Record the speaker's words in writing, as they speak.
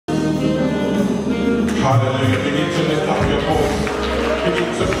Hallelujah. Begin to lift up your voice.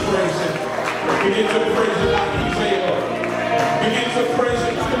 Begin to praise Him. Begin to praise Him like He's able. Begin to praise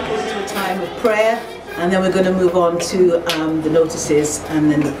Him like He's able. Time of prayer, and then we're going to move on to the notices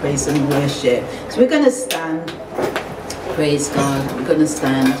and then the praise and worship. So we're going to stand. Praise God. We're going to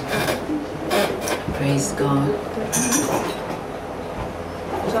stand. Praise God.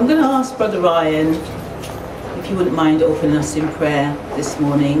 So I'm going to ask Brother Ryan if you wouldn't mind opening us in prayer this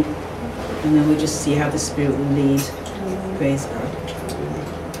morning, and then we'll just see how the Spirit will lead. Praise God.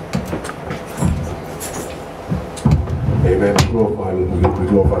 Amen. We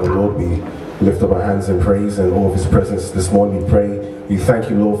glorify the Lord. We lift up our hands in praise and all of His presence this morning. We pray. We thank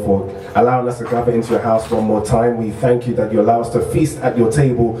you, Lord, for allowing us to gather into your house one more time. We thank you that you allow us to feast at your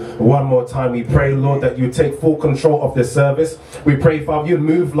table one more time. We pray, Lord, that you take full control of this service. We pray, Father, you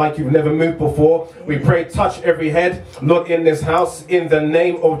move like you've never moved before. We pray, touch every head, Lord, in this house, in the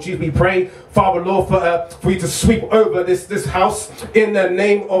name of Jesus. We pray, Father, Lord, for you to sweep over this house in the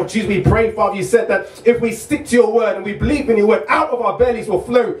name of Jesus. We pray, Father, you said that if we stick to your word and we believe in your word, out of our bellies will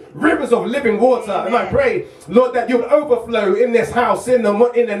flow rivers of living water. And I pray, Lord, that you'll overflow in this house in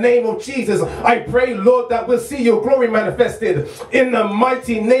the name of Jesus. I pray, Lord, that we'll see your glory manifested in the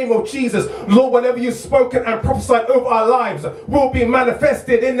mighty name of Jesus. Lord, whatever you've spoken and prophesied over our lives will be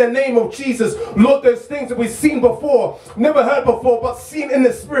manifested in the name of Jesus. Lord, those things that we've seen before, never heard before, but seen in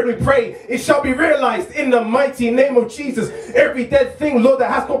the Spirit, we pray it shall be realized in the mighty name of Jesus. Every dead thing, Lord, that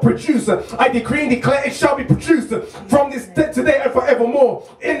has not produced, I decree and declare it shall be produced from this day today and forevermore.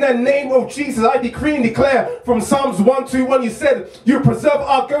 In the name of Jesus, I decree and declare from Psalms 121, you said you preserve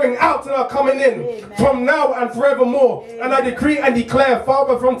our going out and our coming in. Amen. From now and forevermore. Amen. And I decree and declare,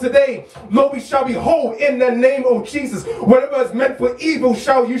 Father, from today, Lord, we shall be whole in the name of Jesus. Whatever is meant for evil,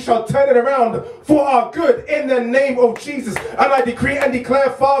 you shall turn it around for our good in the name of Jesus. And I decree and declare,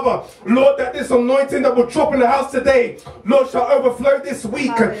 Father, Lord, that this anointing that will drop in the house today, Lord, shall overflow this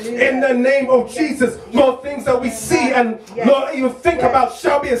week. Hallelujah. In the name of Jesus. Lord, things that we see and Lord, even think about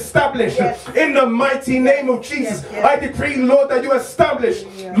shall be established in the mighty name of Jesus. I decree, Lord, that you establish,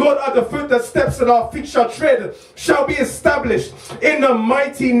 Lord, at the foot that steps that our feet shall tread shall be established in the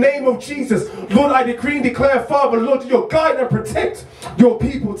mighty name of Jesus. Lord, I decree and declare, Father, Lord, you'll guide and protect your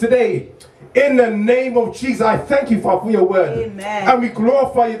people today. In the name of Jesus, I thank you, Father, for your word. Amen. And we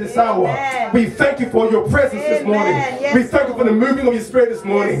glorify you this hour. We thank you for your presence this morning. Yes, we thank you for the moving of your Spirit this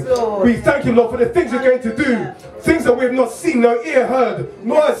morning. Yes, we thank you, Lord, for the things you're going to do. Things that we have not seen, no ear heard,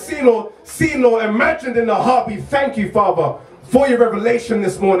 nor seen or imagined in the heart. We thank you, Father, for your revelation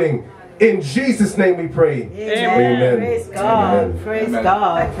this morning. In Jesus' name we pray. Amen. Amen. Praise God. Amen. Praise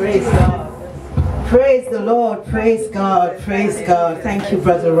God. Praise God. Praise the Lord. Praise God. Praise God. Thank you,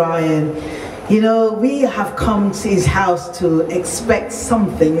 Brother Ryan. You know, we have come to his house to expect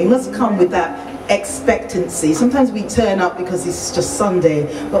something. We must come with that expectancy. Sometimes we turn up because it's just Sunday,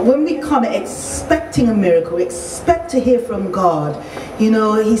 but when we come expecting a miracle, expect to hear from God. You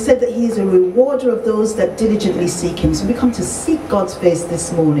know, he said that he is a rewarder of those that diligently seek him. So we come to seek God's face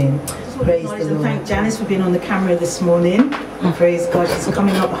this morning. Praise the Lord. Thank Janice for being on the camera this morning. Praise God, she's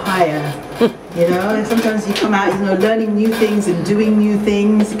coming up higher. You know, and sometimes you come out, you know, learning new things and doing new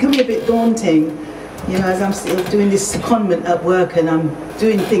things. It can be a bit daunting. You know, as I'm still doing this secondment at work and I'm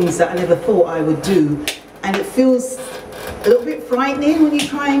doing things that I never thought I would do. And it feels a little bit frightening when you're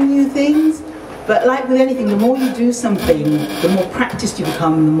trying new things. But like with anything, the more you do something, the more practiced you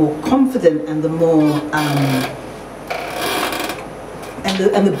become, the more confident and the more,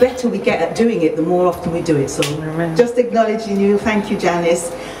 and the better we get at doing it, the more often we do it. So just acknowledging you. Thank you,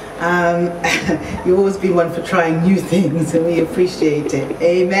 Janice. You've always been one for trying new things, and we appreciate it.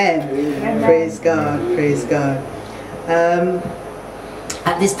 Amen. Amen. Praise God. Praise God.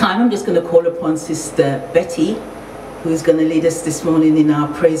 At this time, I'm just going to call upon Sister Betty, who's going to lead us this morning in our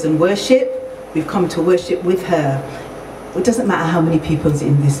praise and worship. We've come to worship with her. It doesn't matter how many people's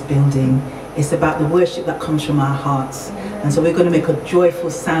in this building. It's about the worship that comes from our hearts. And so we're going to make a joyful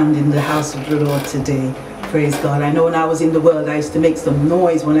sound in the house of the Lord today. Praise God. I know when I was in the world, I used to make some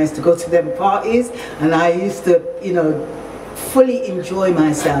noise when I used to go to them parties, and I used to, you know, fully enjoy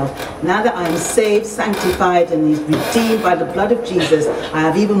myself. Now that I'm saved, sanctified, and redeemed by the blood of Jesus, I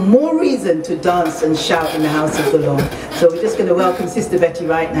have even more reason to dance and shout in the house of the Lord. So we're just going to welcome Sister Betty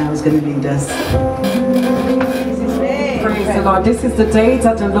right now, who's going to lead us. Praise the Lord. This is the day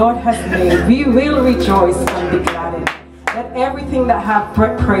that the Lord has made. We will rejoice and be glad in it. Let everything that have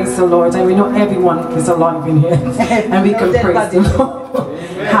breath praise the Lord. And we know everyone is alive in here. And we can praise the Lord.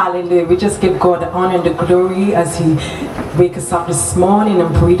 Hallelujah. We just give God the honor and the glory as He wake us up this morning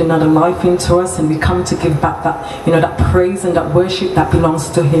and breathe another life into us, and we come to give back that, that praise and that worship that belongs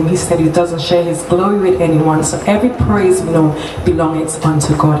to Him. He said He doesn't share His glory with anyone. So every praise belongs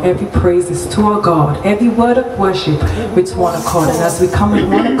unto God. Every praise is to our God. Every word of worship with one accord. And as we come with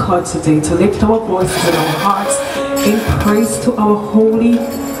one accord today to lift our voices and our hearts in praise to our holy,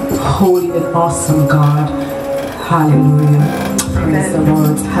 holy and awesome God. Hallelujah. Praise the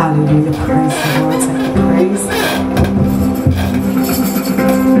Lord. Hallelujah. Praise the Lord.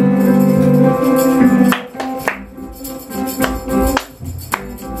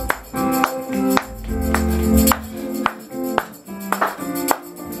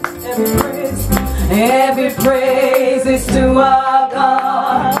 Thank you. Praise. Every praise is to our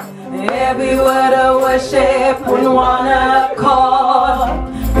God. Every word of worship on one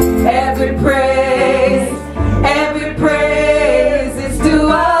accord. Every praise is to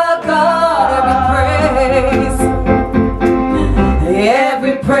our God.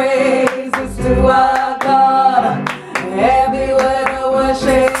 Every praise is to our God. Every word of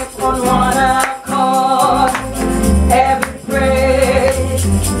worship on one accord. Every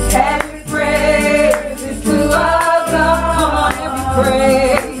praise is to our God. Come on,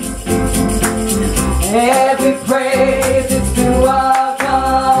 every praise is to our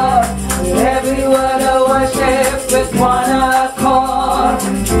God. Every word of worship with one accord.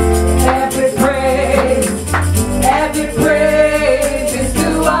 Every praise is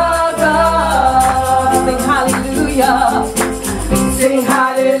to our God. Sing hallelujah. Sing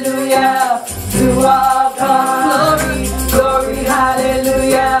hallelujah to our God. Glory,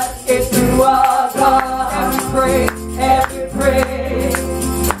 hallelujah. It's to our God.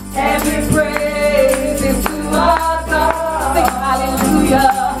 Every praise is to our God. Sing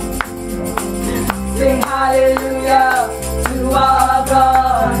hallelujah. Sing hallelujah to our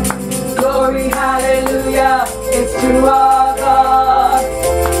God. Glory, hallelujah. It's to our God.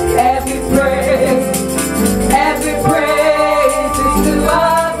 Every praise is to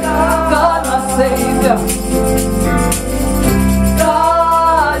our God. God, my Savior.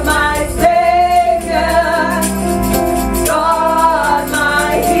 God, my Savior. God,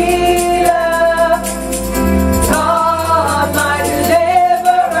 my healer. God, my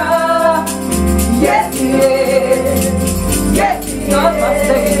deliverer. Yes, He is. Yes, He is. God, my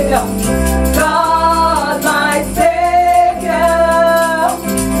Savior. God, my Savior.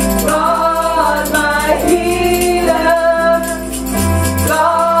 God, my healer.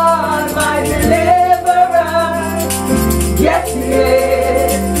 God, my deliverer. Yes, He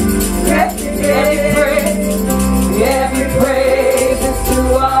is. Yes, He is. Every praise is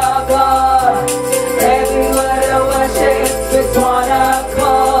to our God. Every word of worship is one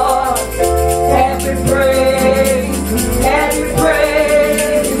accord. Every praise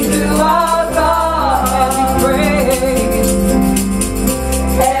is to our God.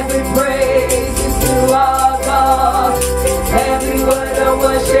 Every praise is to our God. Every word of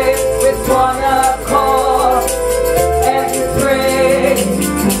worship is one accord.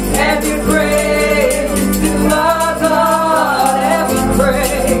 Every praise is to our God. Every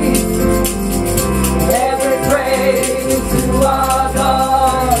praise is to our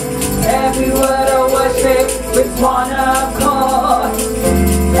God. Every word of worship with one accord.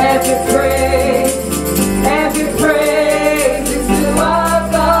 Every praise is to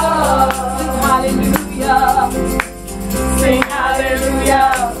our God. Sing hallelujah. Sing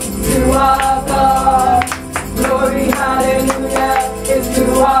hallelujah to our God. Glory, hallelujah is to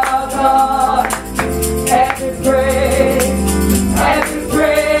our God. Every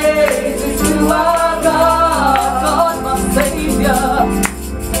praise is to our God. God, my Savior.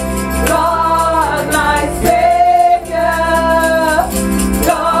 God, my Savior.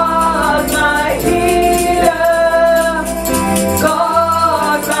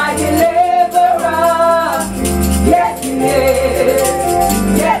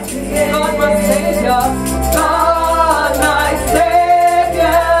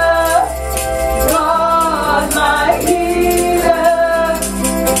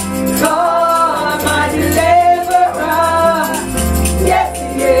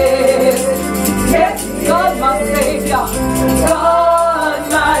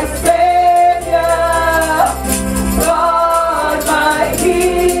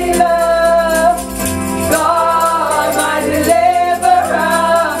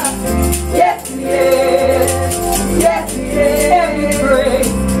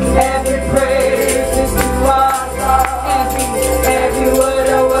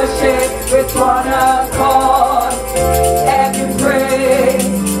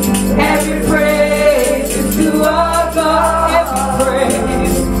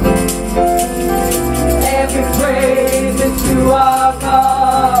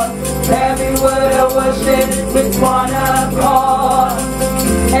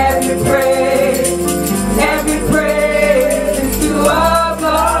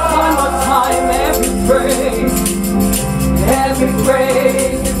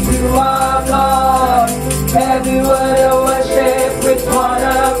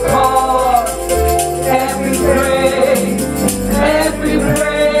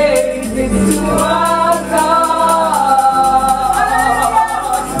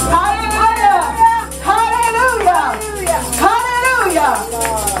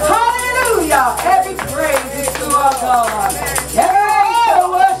 Hallelujah. Every praise is to our God. Every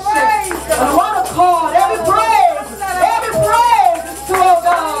worship and one accord. Every praise is to our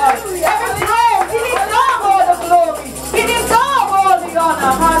God. Every praise, He deserves all the glory. He deserves all the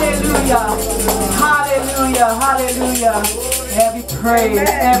honor. Hallelujah. Hallelujah. Hallelujah. Every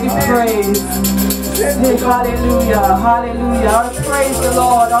praise. Hallelujah, hallelujah. I praise the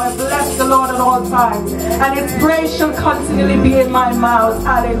Lord, I bless the Lord at all times, and His praise shall continually be in my mouth.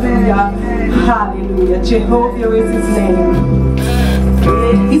 Hallelujah, hallelujah. Jehovah is His name.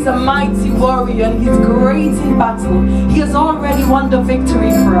 He's a mighty warrior and He's great in battle. He has already won the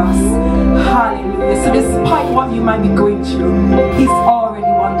victory for us. Hallelujah. So despite what you might be going through, He's already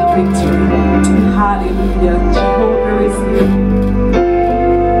won the victory. Hallelujah. Jehovah is His name.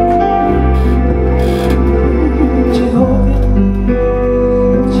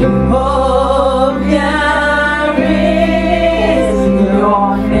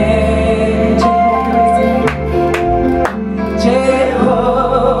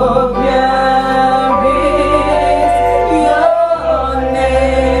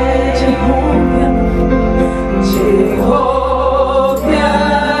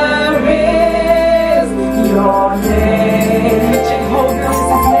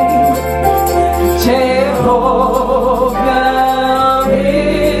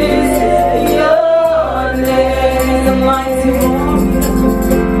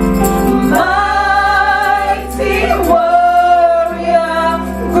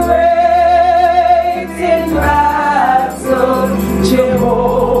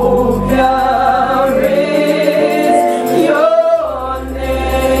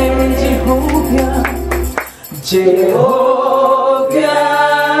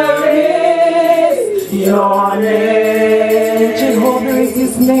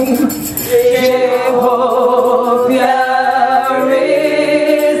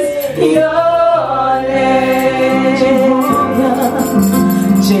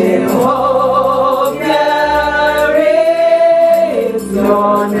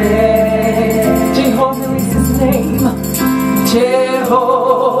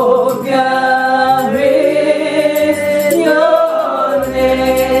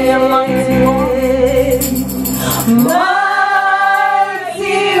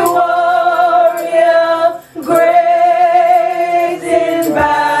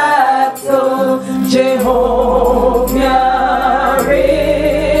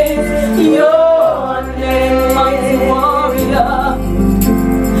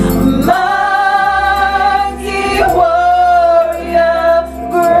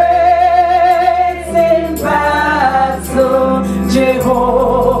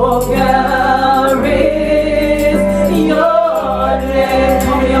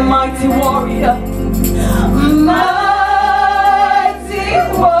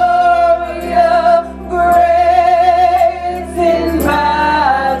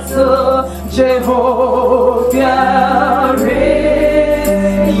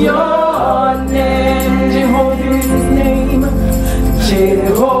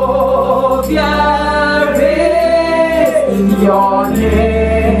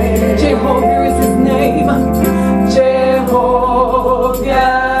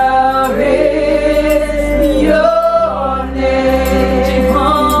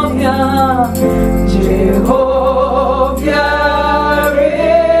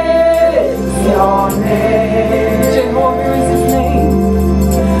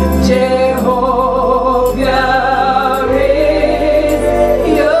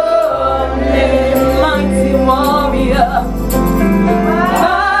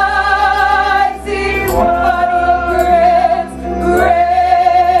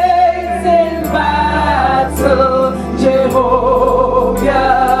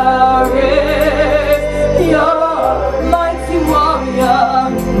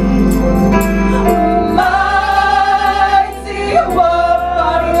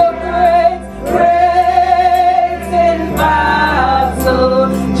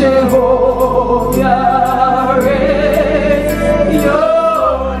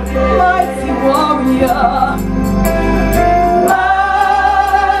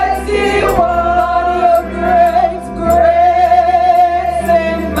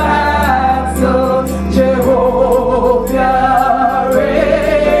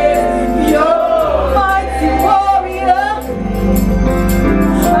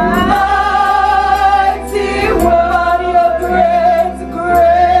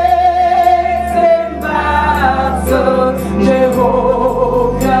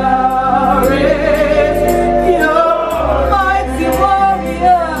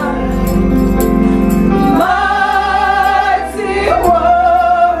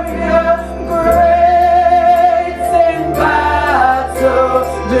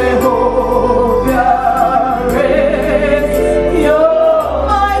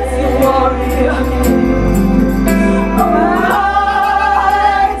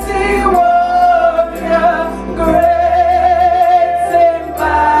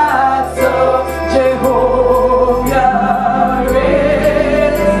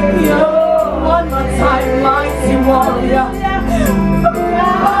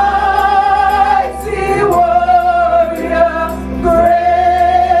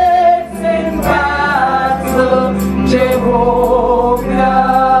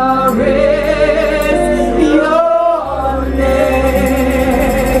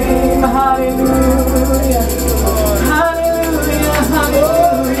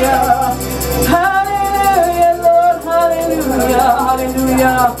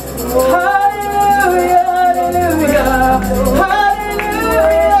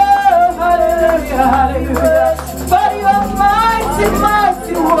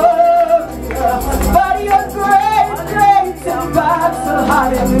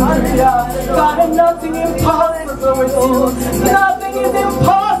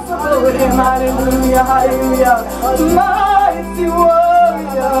 Hallelujah, hallelujah. Mighty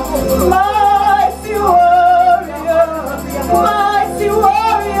warrior, mighty warrior, mighty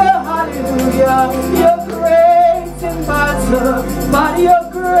warrior, hallelujah. You're great in battle, but you're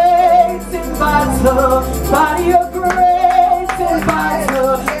great in battle, but you're great in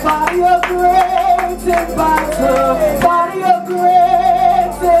battle, but you're great in battle, but you're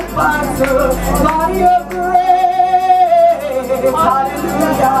great in battle, but you're great.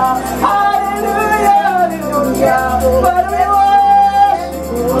 Hallelujah, hallelujah, hallelujah. But we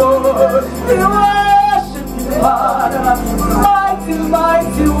worship you, Lord. We worship you, Father. Mighty,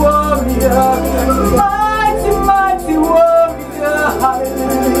 mighty warrior. Mighty, mighty warrior.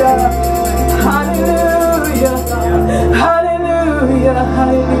 Hallelujah, hallelujah, hallelujah,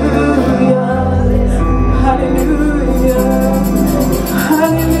 hallelujah, hallelujah,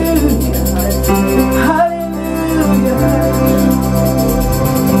 hallelujah, hallelujah.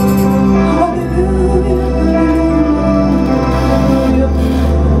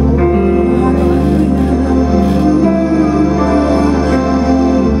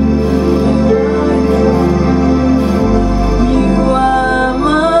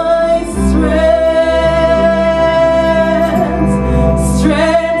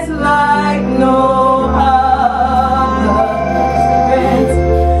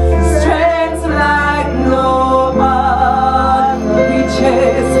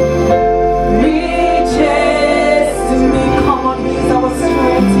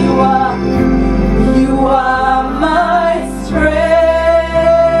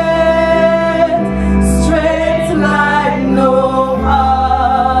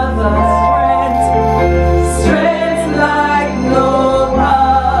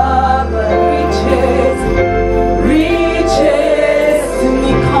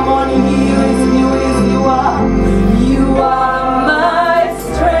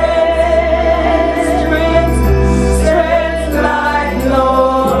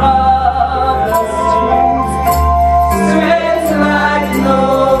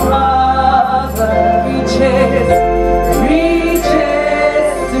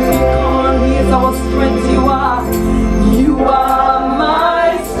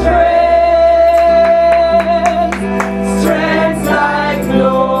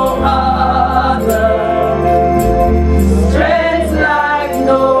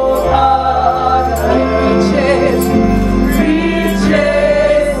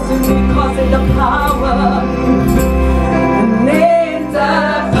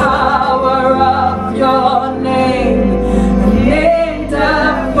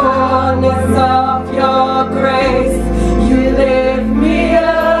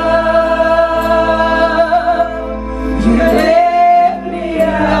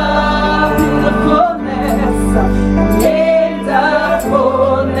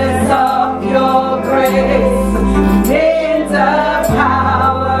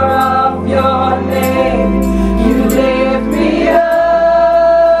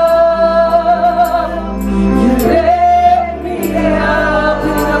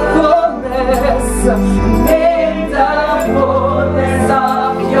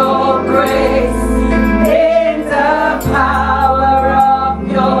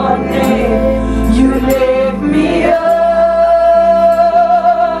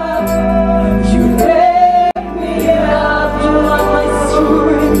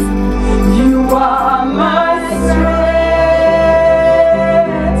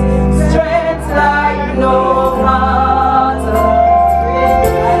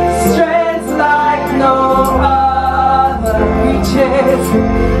 No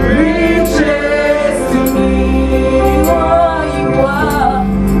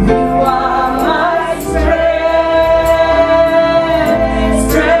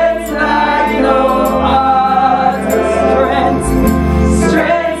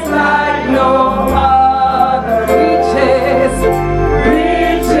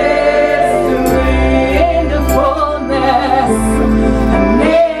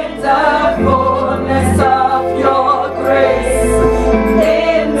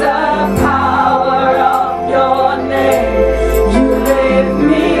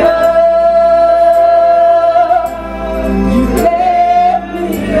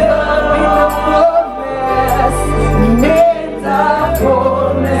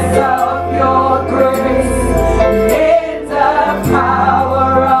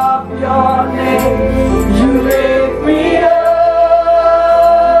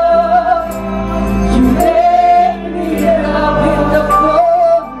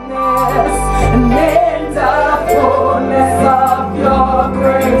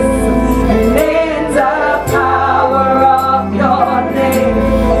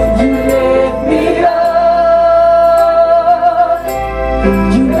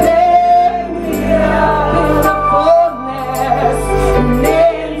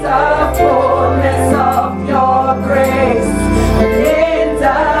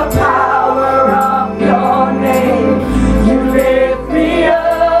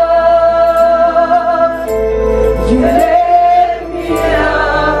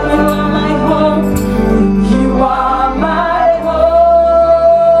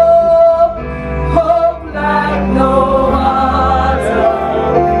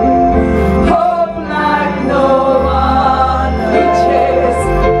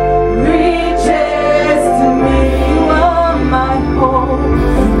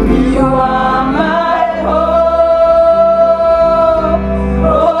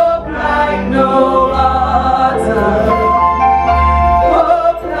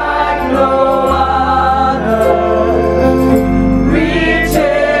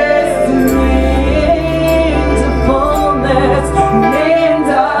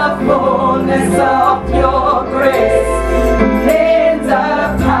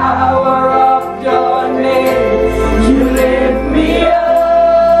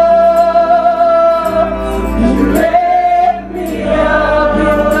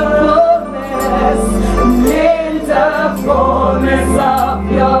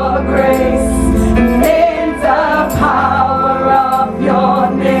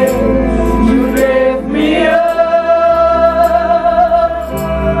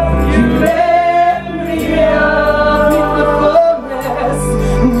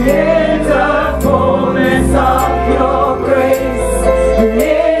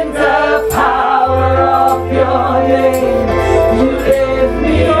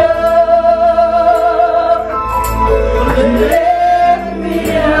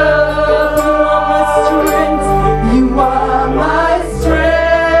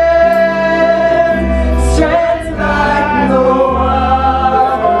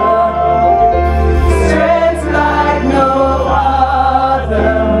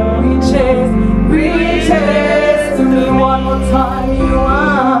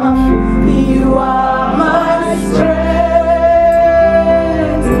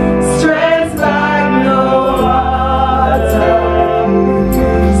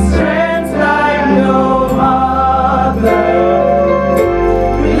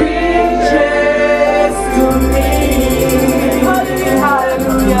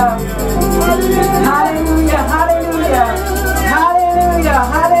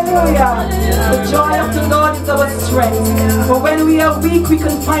weak, we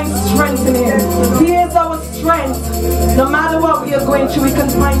can find strength in Him. He is our strength. No matter what we are going through, we can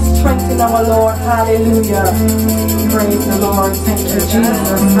find strength in our Lord. Hallelujah. Praise the Lord. Thank you,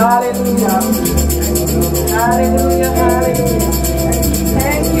 Jesus. Hallelujah. Hallelujah. Hallelujah.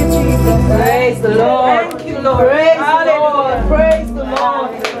 Thank you, Jesus. Praise the Lord. Thank you, Lord. Praise the Hallelujah. Lord. Praise the Lord.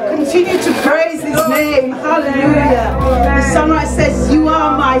 Continue to praise His name. Hallelujah. The songwriter says, "You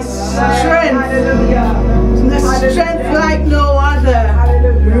are my strength. The strength like no other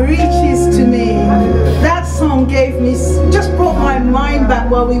reaches to me." That song just brought my mind back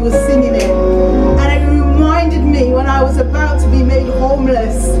while we were singing it. And it reminded me when I was about to be made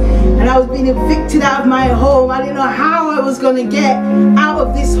homeless and I was being evicted out of my home. I didn't know how I was going to get out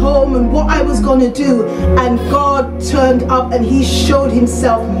of this home and what I was going to do. And God turned up and He showed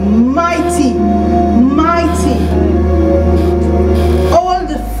Himself mighty, mighty. All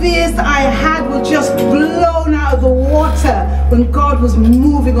the fears that I had were just blown out of the water when God was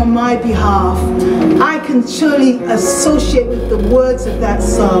moving on my behalf. I can surely associate with the words of that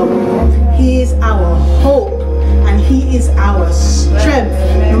song. He is our hope and He is our strength,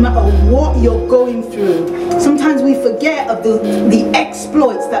 no matter what you're going through. Sometimes we forget of the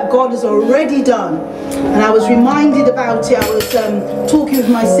exploits that God has already done. And I was reminded about it. I was talking with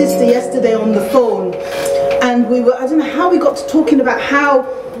my sister yesterday on the phone, and I don't know how we got to talking about how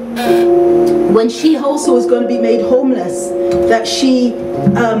when she also was going to be made homeless, that she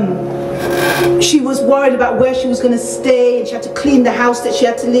was worried about where she was going to stay, and she had to clean the house that she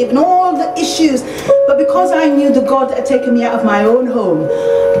had to live and all the issues. But because I knew the God that had taken me out of my own home,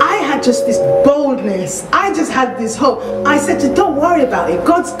 I had just this boldness. I just had this hope. I said to her, don't worry about it.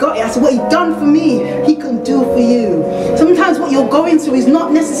 God's got it. I said, what He done for me, He can do for you. Sometimes what you're going through is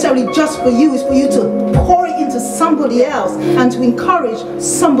not necessarily just for you. It's for you to pour it into somebody else and to encourage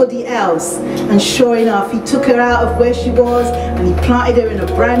somebody else. And sure enough, He took her out of where she was and He planted her in a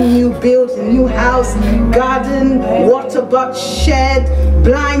brand new build, a new house, garden, water butt, shed,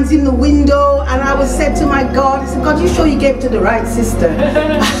 blinds in the window. And I was said to my God, I said, God, you sure you gave it to the right sister?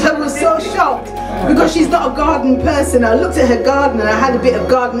 I was so shocked because she's not a garden person. I looked at her garden and I had a bit of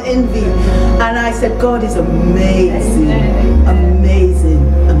garden envy. And I said, God is amazing, amazing,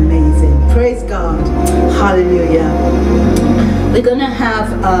 amazing. Praise God. Hallelujah. We're going to have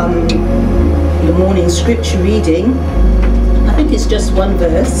the morning scripture reading. I think it's just one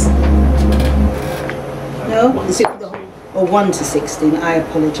verse. No? Is it the whole? Or 1 to 16, I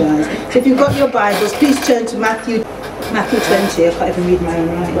apologize. So if you've got your Bibles, please turn to Matthew 20. I can't even read my own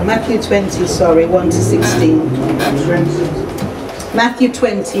writing. Matthew 20, sorry, 1 to 16. Matthew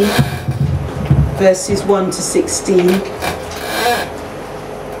 20, verses 1 to 16.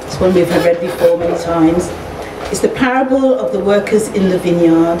 It's one we've read before many times. It's the parable of the workers in the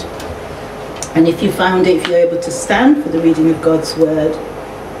vineyard. And if you found it, if you're able to stand for the reading of God's word.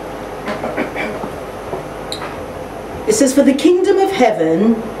 It says, "For the kingdom of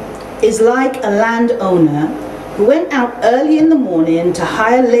heaven is like a landowner who went out early in the morning to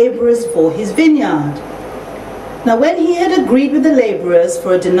hire laborers for his vineyard. Now when he had agreed with the laborers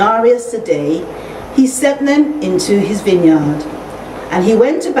for a denarius a day, he sent them into his vineyard. And he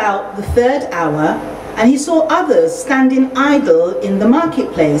went about the 3rd hour, and he saw others standing idle in the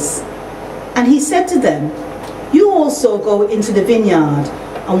marketplace. And he said to them, 'You also go into the vineyard,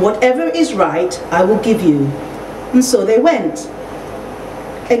 and whatever is right I will give you.' And so they went.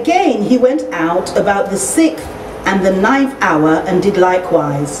 Again he went out about the 6th and the 9th hour and did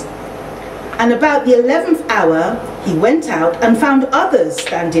likewise. And about the 11th hour he went out and found others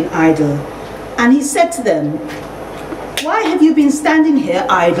standing idle. And he said to them, 'Why have you been standing here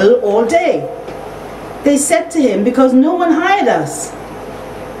idle all day?' They said to him, 'Because no one hired us.'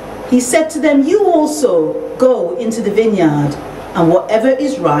 He said to them, 'You also go into the vineyard, and whatever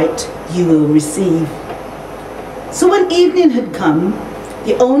is right you will receive.' So when evening had come,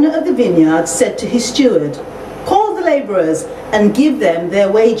 the owner of the vineyard said to his steward, 'Call the laborers and give them their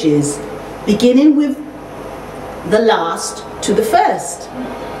wages, beginning with the last to the first.'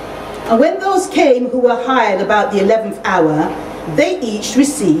 And when those came who were hired about the 11th hour, they each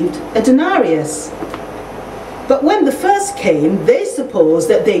received a denarius. But when the first came, they supposed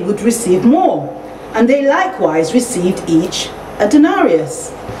that they would receive more, and they likewise received each a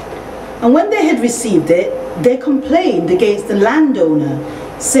denarius. And when they had received it, they complained against the landowner,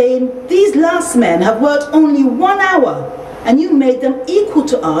 saying, 'These last men have worked only 1 hour, and you made them equal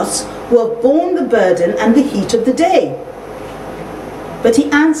to us who have borne the burden and the heat of the day.' But he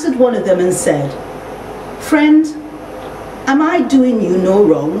answered one of them and said, 'Friend, am I doing you no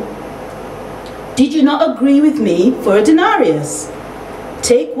wrong? Did you not agree with me for a denarius?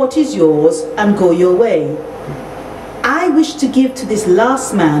 Take what is yours and go your way. I wish to give to this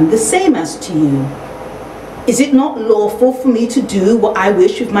last man the same as to you. Is it not lawful for me to do what I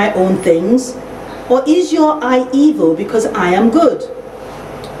wish with my own things? Or is your eye evil because I am good?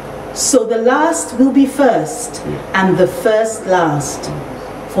 So the last will be first, and the first last.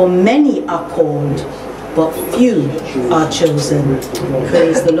 For many are called, but few are chosen.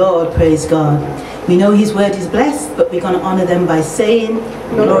 Praise the Lord, praise God. We know his word is blessed, but we're going to honor them by saying,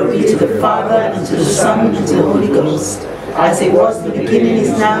 glory be to the Father, and to the Son, and to the Holy Ghost, as it was in the beginning,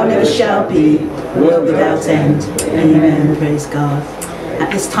 is now, never shall be, world without end. Amen. Praise God.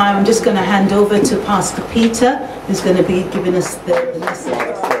 At this time, I'm just going to hand over to Pastor Peter, who's going to be giving us the message.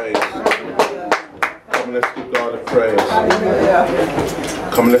 Come, let's give God a praise.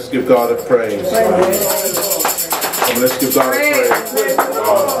 Come, let's give God a praise. Come, let's give God a praise.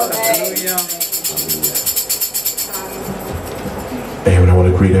 Amen. I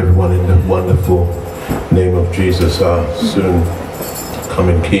want to greet everyone in the wonderful name of Jesus, our soon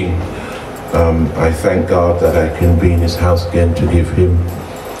coming King. I thank God that I can be in his house again to give him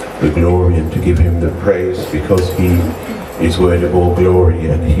the glory and to give him the praise, because he is worthy of all glory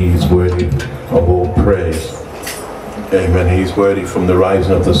and he is worthy of all praise. Amen. He's worthy from the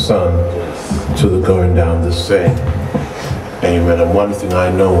rising of the sun to the going down the same. Amen. And one thing I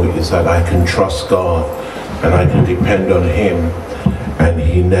know is that I can trust God and I can depend on him, and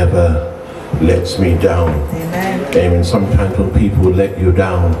he never lets me down. Amen. Amen. Sometimes when people let you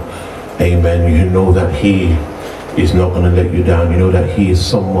down, amen, you know that he is not going to let you down. You know that he is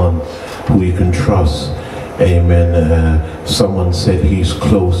someone who you can trust. Amen. Someone said he's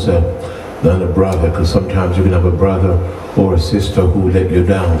closer than a brother, because sometimes you can have a brother or a sister who let you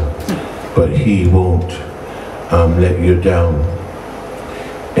down, but he won't let you down.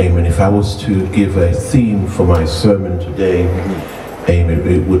 Amen. If I was to give a theme for my sermon today, amen,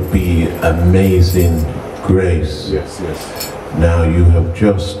 it would be Amazing Grace. Yes, yes. Now you have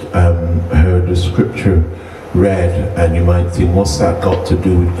just heard the scripture read, and you might think, what's that got to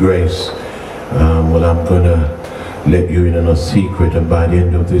do with grace? Well, I'm going to let you in on a secret, and by the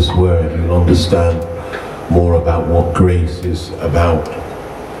end of this word you'll understand more about what grace is about.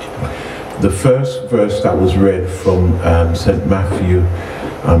 The first verse that was read from St. Matthew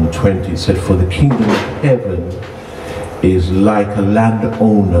 20, it said, for the kingdom of heaven is like a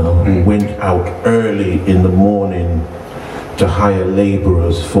landowner who went out early in the morning to hire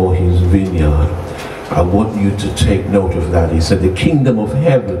laborers for his vineyard. I want you to take note of that. He said the kingdom of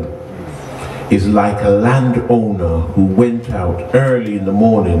heaven is like a landowner who went out early in the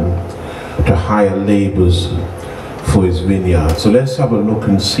morning to hire laborers for his vineyard. So let's have a look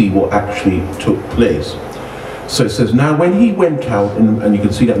and see what actually took place. So it says, now when he went out, and you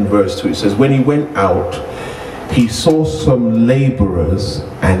can see that in verse 2, it says, when he went out, he saw some laborers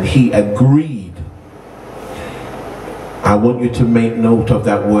and he agreed. I want you to make note of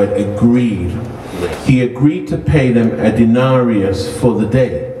that word, agreed. He agreed to pay them a denarius for the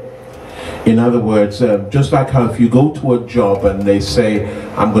day. In other words, just like how if you go to a job and they say,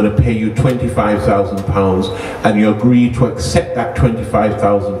 I'm going to pay you £25,000, and you agree to accept that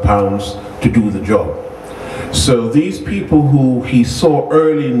 £25,000 to do the job. So these people who he saw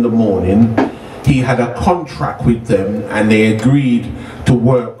early in the morning, he had a contract with them and they agreed to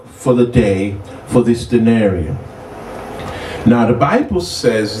work for the day for this denarius. Now the Bible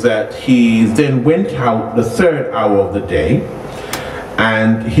says that he then went out the third hour of the day,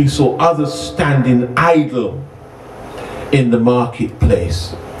 and he saw others standing idle in the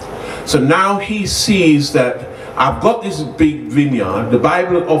marketplace. So now he sees that I've got this big vineyard. The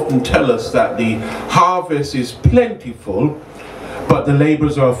Bible often tells us that the harvest is plentiful, but the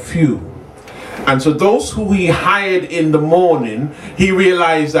laborers are few. And so those who he hired in the morning, he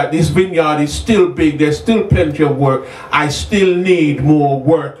realized that this vineyard is still big, there's still plenty of work, I still need more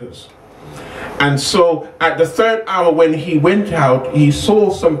workers. And so at the third hour when he went out, he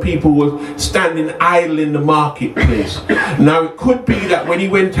saw some people were standing idle in the marketplace. Now it could be that when he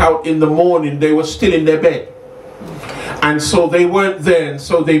went out in the morning, they were still in their bed. And so they weren't there, and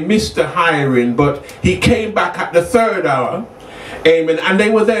so they missed the hiring, but he came back at the third hour, amen, and they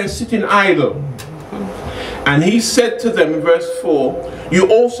were there sitting idle. And he said to them in verse 4,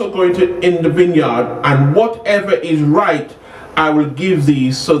 you also go in the vineyard, and whatever is right I will give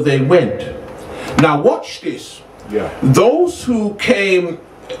these. So they went. Now watch this. Yeah. Those who came,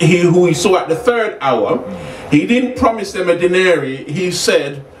 who he saw at the third hour, he didn't promise them a denarius. He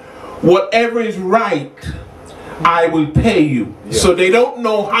said, whatever is right, I will pay you. Yeah. So they don't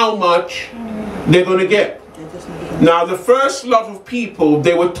know how much they're going to get. Now the first lot of people,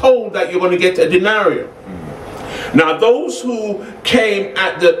 they were told that you're going to get a denarius. Now those who came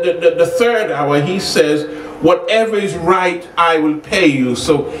at the third hour, he says, whatever is right, I will pay you.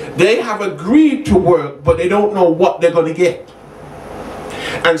 So they have agreed to work, but they don't know what they're going to get.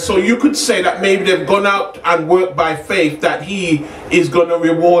 And so you could say that maybe they've gone out and worked by faith, that he is going to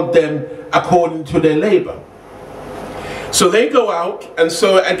reward them according to their labor. So they go out, and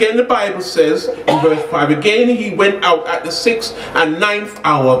so again the Bible says in verse 5, again he went out at the 6th and 9th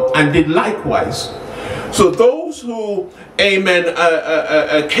hour and did likewise. So those who, amen,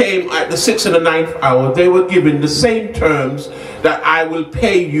 came at the 6th and the 9th hour, they were given the same terms, that I will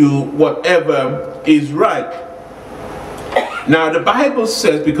pay you whatever is right. Now the Bible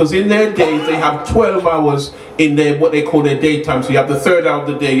says, because in their days they have 12 hours in their, what they call their daytime. So you have the 3rd hour of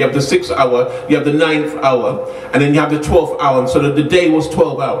the day, you have the 6th hour, you have the 9th hour, and then you have the 12th hour. And so that the day was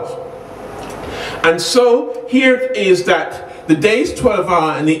 12 hours. And so here it is that the day is 12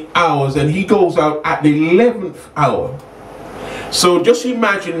 hours and the hours, and he goes out at the 11th hour. So just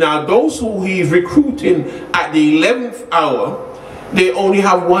imagine now, those who he's recruiting at the 11th hour, they only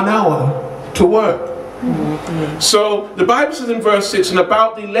have 1 hour to work. So the Bible says in verse 6, and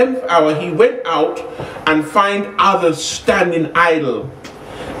about the 11th hour he went out and found others standing idle.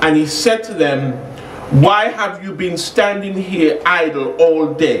 And he said to them, why have you been standing here idle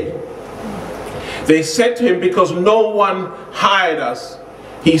all day? They said to him, because no one hired us.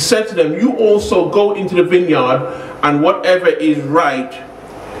 He said to them, you also go into the vineyard, and whatever is right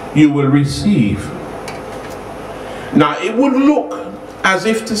you will receive. Now it would look as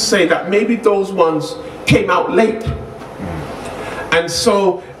if to say that maybe those ones came out late. And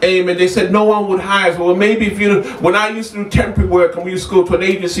so, amen, they said no one would hire us. Well, maybe if you, when I used to do temporary work and we used to go to an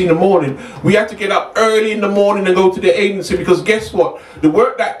agency in the morning, we had to get up early in the morning and go to the agency, because guess what? The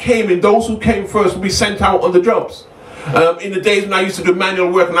work that came in, those who came first would be sent out on the jobs. In the days when I used to do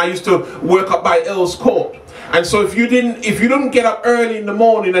manual work and I used to work up by Earl's Court. And so if you didn't get up early in the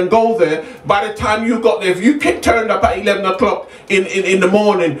morning and go there, by the time you got there, if you turned up at 11 o'clock in the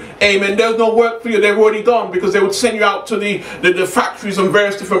morning, amen, there's no work for you, they're already gone, because they would send you out to the factories and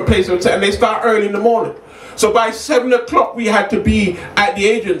various different places, and they start early in the morning. So by 7 o'clock we had to be at the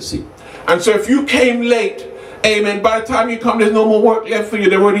agency. And so if you came late, amen, by the time you come, there's no more work left for you,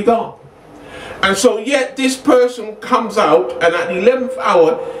 they're already gone. And so yet this person comes out, and at the 11th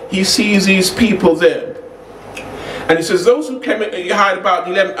hour he sees these people there. And he says, those who came hired about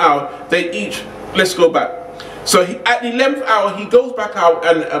the 11th hour, they each, let's go back. So at the 11th hour, he goes back out,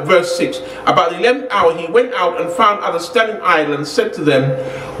 and verse 6, about the 11th hour, he went out and found others standing idle, and said to them,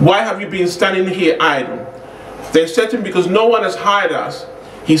 why have you been standing here idle? They said to him, because no one has hired us.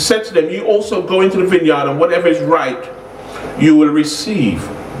 He said to them, you also go into the vineyard, and whatever is right, you will receive.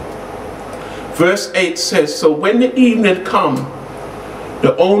 Verse 8 says, so when the evening had come,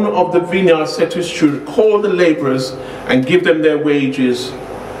 the owner of the vineyard said to his steward, call the laborers and give them their wages,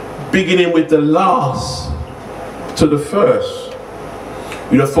 beginning with the last to the first.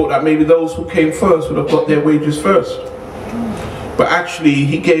 You'd have thought that maybe those who came first would have got their wages first. But actually,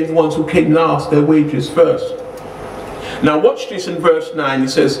 he gave the ones who came last their wages first. Now watch this in verse 9. It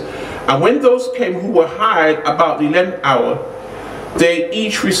says, and when those came who were hired about the 11th hour, they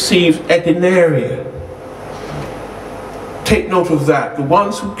each received a denarius. Take note of that. The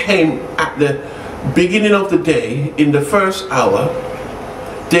ones who came at the beginning of the day, in the first hour,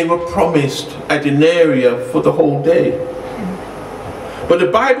 they were promised a denarius for the whole day. But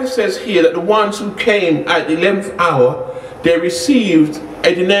the Bible says here that the ones who came at the 11th hour, they received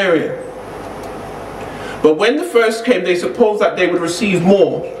a denarius. But when the first came, they supposed that they would receive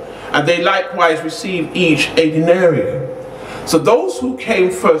more, and they likewise received each a denarius. So those who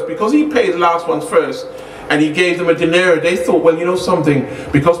came first, because he paid the last ones first, and he gave them a denarius, they thought, well, you know something,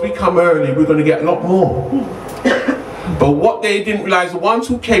 because we come early, we're going to get a lot more. But what they didn't realize, the ones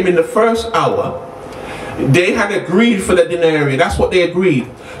who came in the first hour, they had agreed for the denarius. That's what they agreed.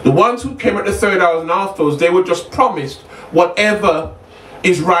 The ones who came at the 3rd hour and afterwards, they were just promised, whatever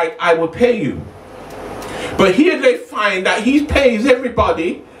is right, I will pay you. But here they find that he pays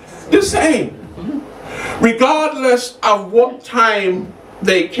everybody the same, regardless of what time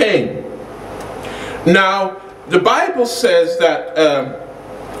they came. Now, the Bible says that,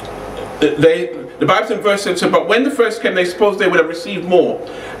 the Bible says in verse 6, but when the first came, they supposed they would have received more,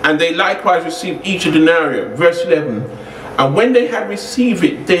 and they likewise received each a denarius. Verse 11, and when they had received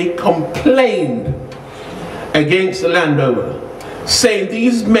it, they complained against the landowner, saying,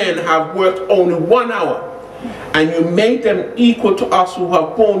 these men have worked only 1 hour, and you made them equal to us who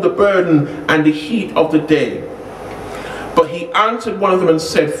have borne the burden and the heat of the day. But he answered one of them and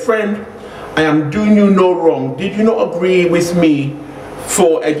said, friend, I am doing you no wrong. Did you not agree with me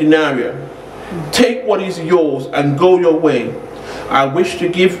for a denarius? Take what is yours and go your way. I wish to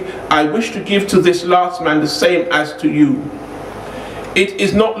give I wish to give to this last man the same as to you. It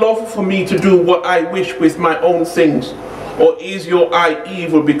is not lawful for me to do what I wish with my own things, or is your eye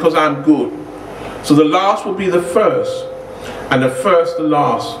evil because I'm good? So the last will be the first, and the first the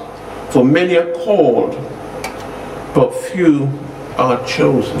last. For many are called, but few are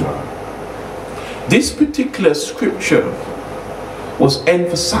chosen. This particular scripture was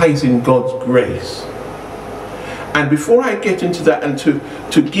emphasizing God's grace. And before I get into that and to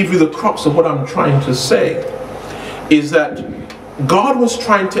give you the crux of what I'm trying to say, is that God was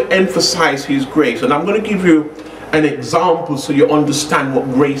trying to emphasize his grace. And I'm going to give you an example so you understand what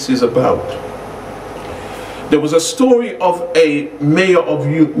grace is about. There was a story of a mayor of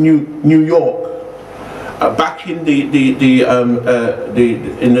New York back in the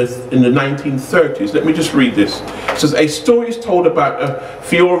 1930s. Let me just read this. It says, a story is told about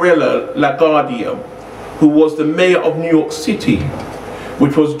Fiorella LaGuardia, who was the mayor of New York City,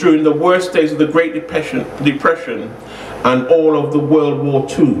 which was during the worst days of the Great Depression and all of the World War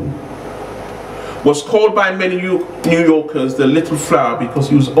II. Was called by many New Yorkers the Little Flower because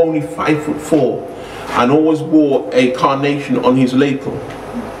he was only 5'4" and always wore a carnation on his lapel.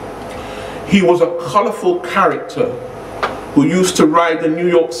 He was a colorful character who used to ride the New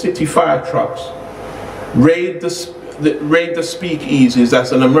York City fire trucks, raid the speakeasies,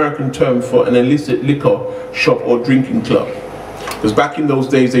 that's an American term for an illicit liquor shop or drinking club. Because back in those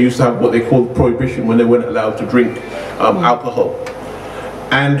days they used to have what they called prohibition, when they weren't allowed to drink alcohol.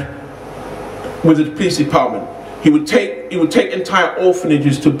 And with the police department, he would take entire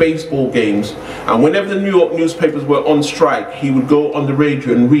orphanages to baseball games, and whenever the New York newspapers were on strike, he would go on the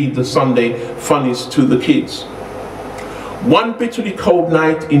radio and read the Sunday funnies to the kids. One bitterly cold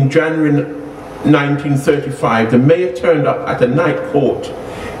night in January 1935, the mayor turned up at a night court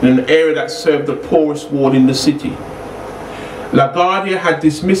in an area that served the poorest ward in the city. LaGuardia had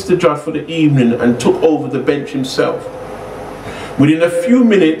dismissed the judge for the evening and took over the bench himself. Within a few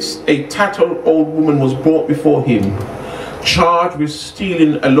minutes, a tattered old woman was brought before him, charged with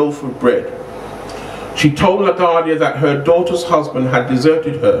stealing a loaf of bread. She told LaGuardia that her daughter's husband had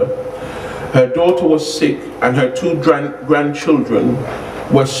deserted her, her daughter was sick, and her two grandchildren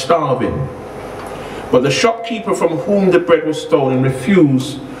were starving. But the shopkeeper from whom the bread was stolen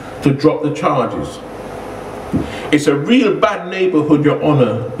refused to drop the charges. It's a real bad neighborhood, Your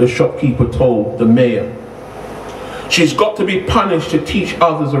Honor, the shopkeeper told the mayor. She's got to be punished to teach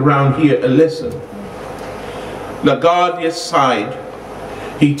others around here a lesson. LaGuardia sighed.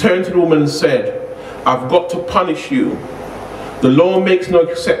 He turned to the woman and said, I've got to punish you. The law makes no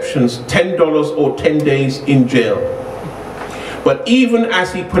exceptions, $10 or 10 days in jail. But even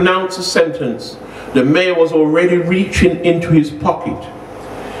as he pronounced the sentence, the mayor was already reaching into his pocket.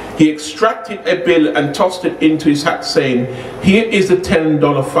 He extracted a bill and tossed it into his hat, saying, here is the $10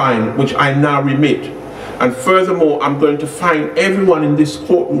 fine, which I now remit. And furthermore, I'm going to fine everyone in this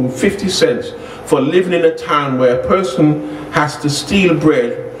courtroom 50 cents for living in a town where a person has to steal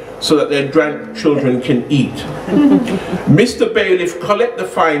bread so that their grandchildren can eat. Mr. Bailiff, collect the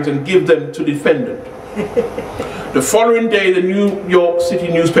fines and give them to the defendant. The following day, the New York City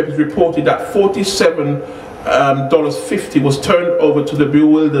newspapers reported that $47.50 was turned over to the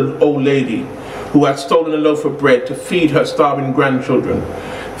bewildered old lady who had stolen a loaf of bread to feed her starving grandchildren.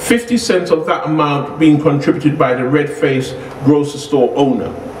 50 cents of that amount being contributed by the red-faced grocery store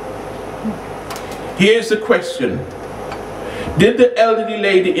owner. Here's the question. Did the elderly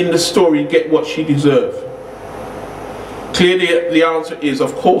lady in the story get what she deserved? Clearly the answer is,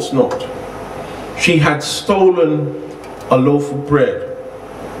 of course not. She had stolen a loaf of bread.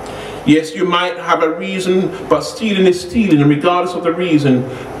 Yes, you might have a reason, but stealing is stealing, and regardless of the reason,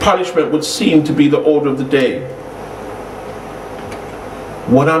 punishment would seem to be the order of the day.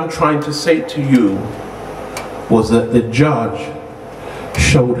 What I'm trying to say to you was that the judge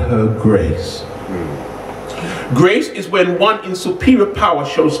showed her grace. Grace is when one in superior power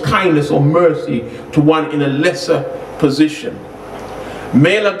shows kindness or mercy to one in a lesser position.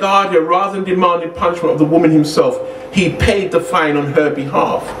 Mayor LaGuardia, rather than demanding punishment of the woman himself, he paid the fine on her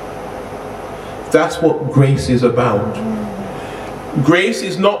behalf. That's what grace is about. Grace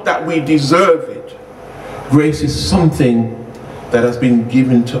is not that we deserve it. Grace is something that has been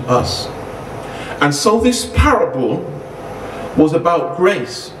given to us. And so this parable was about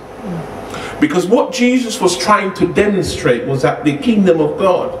grace. Because what Jesus was trying to demonstrate was that the kingdom of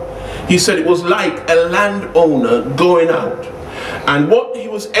God, he said it was like a landowner going out. And what he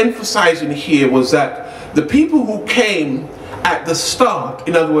was emphasizing here was that the people who came at the start,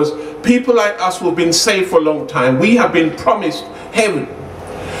 in other words, people like us who have been saved for a long time, we have been promised heaven.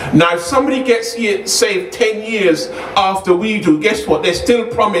 Now, if somebody gets saved 10 years after we do, guess what? They're still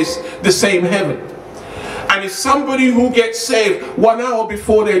promised the same heaven. And if somebody who gets saved 1 hour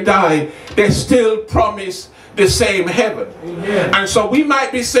before they die, they're still promised the same heaven. Amen. And so we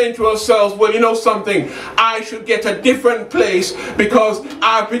might be saying to ourselves, well, you know something, I should get a different place because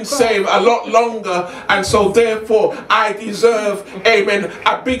I've been saved a lot longer, and so therefore I deserve, amen,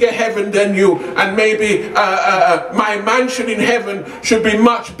 a bigger heaven than you, and maybe my mansion in heaven should be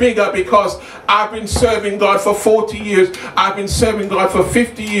much bigger because I've been serving God for 40 years, I've been serving God for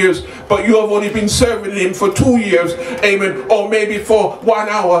 50 years, but you have only been serving him for 2 years, amen, or maybe for 1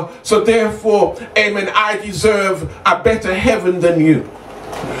 hour, so therefore, amen, I deserve a better heaven than you.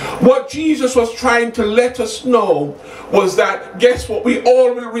 What Jesus was trying to let us know was that, guess what, we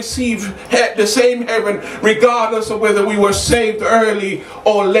all will receive the same heaven regardless of whether we were saved early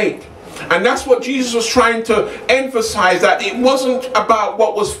or late. And that's what Jesus was trying to emphasize, that it wasn't about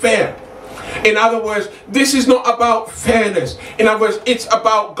what was fair. In other words, this is not about fairness. In other words, it's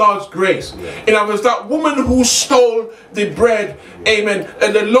about God's grace. In other words, that woman who stole the bread, amen,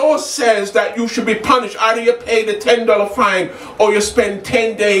 and the law says that you should be punished. Either you pay the $10 fine or you spend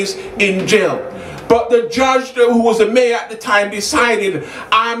 10 days in jail. But the judge, who was the mayor at the time, decided,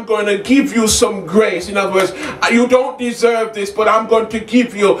 I'm going to give you some grace. In other words, you don't deserve this, but I'm going to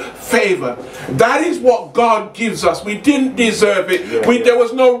give you favor. That is what God gives us. We didn't deserve it. There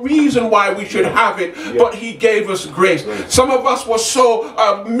was no reason why we should have it, but he gave us grace. Some of us were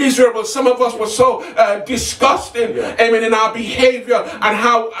so miserable. Some of us were so disgusting, amen, in our behavior and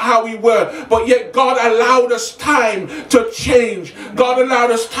how we were. But yet God allowed us time to change. God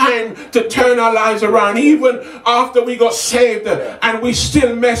allowed us time to turn our lives around, even after we got saved and we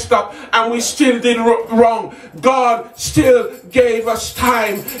still messed up and we still did wrong. God still gave us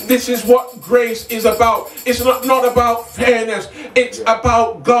time. This is what grace is about. It's not about fairness. It's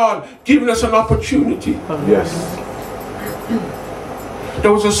about God giving us an opportunity. Yes.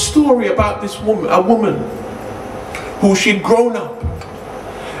 There was a story about this woman, a woman who she'd grown up,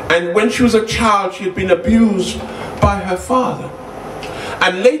 and when she was a child she had been abused by her father.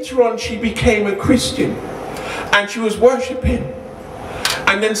 And later on she became a Christian and she was worshipping.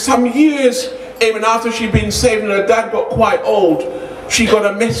 And then some years, even after she'd been saved and her dad got quite old, she got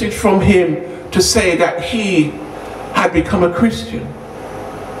a message from him to say that he had become a Christian.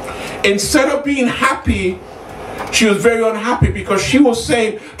 Instead of being happy, she was very unhappy, because she was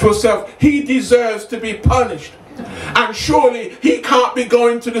saying to herself, he deserves to be punished. And surely he can't be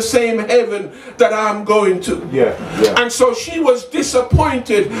going to the same heaven that I'm going to. And so she was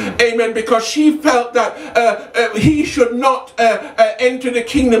disappointed, amen, because she felt that he should not enter the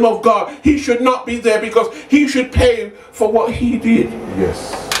kingdom of God. He should not be there because he should pay for what he did.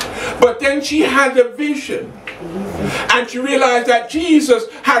 But then she had a vision, and she realized that Jesus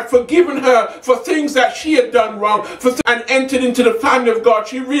had forgiven her for things that she had done wrong, and entered into the family of God.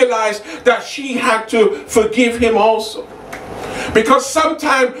 She realized that she had to forgive him also. Because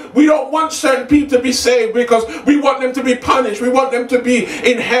sometimes we don't want certain people to be saved because we want them to be punished. We want them to be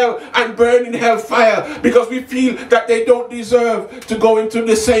in hell and burn in hellfire because we feel that they don't deserve to go into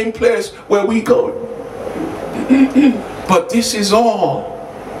the same place where we go. But this is all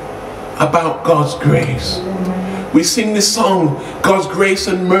about God's grace. We sing this song, God's grace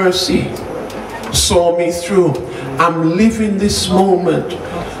and mercy saw me through. I'm living this moment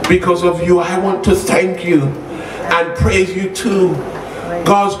because of you. I want to thank you and praise you too.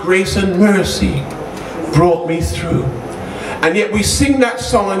 God's grace and mercy brought me through. And yet we sing that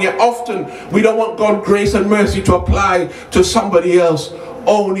song, and yet often we don't want God's grace and mercy to apply to somebody else,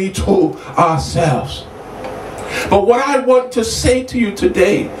 only to ourselves. But what I want to say to you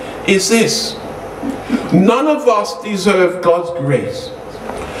today is this: none of us deserve God's grace.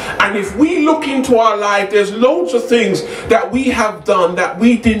 And if we look into our life, there's loads of things that we have done that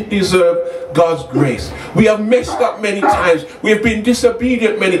we didn't deserve God's grace. We have messed up many times. We have been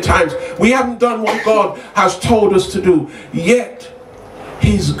disobedient many times. We haven't done what God has told us to do. Yet,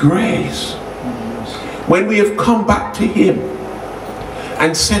 His grace, when we have come back to Him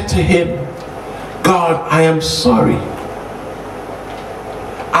and said to Him, God, I am sorry.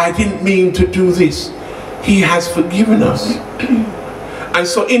 I didn't mean to do this. He has forgiven us. And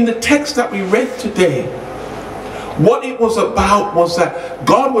so in the text that we read today, what it was about was that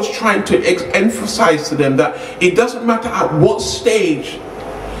God was trying to emphasize to them that it doesn't matter at what stage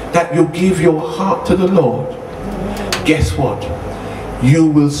that you give your heart to the Lord, guess what? You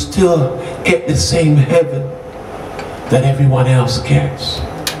will still get the same heaven that everyone else gets.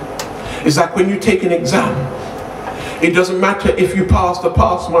 It's like when you take an exam. It doesn't matter if you pass the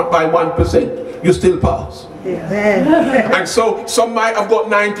pass mark by 1%, you still pass. And so some might have got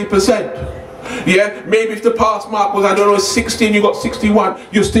 90%. Yeah, maybe if the pass mark was, I don't know, 60 and you got 61,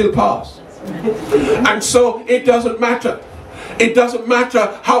 you still pass. And so it doesn't matter. It doesn't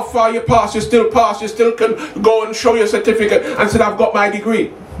matter how far you pass, you still pass. You still can go and show your certificate and say, I've got my degree.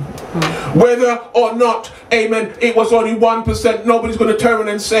 Whether or not, amen, it was only 1%, nobody's going to turn around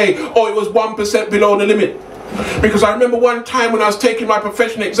and say, oh, it was 1% below the limit. Because I remember one time when I was taking my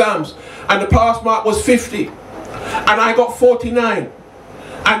professional exams and the pass mark was 50 and I got 49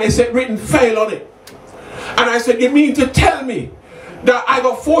 and they said written fail on it. And I said, you mean to tell me that I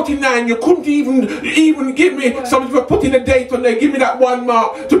got 49, you couldn't even give me something for putting a date on there, give me that 1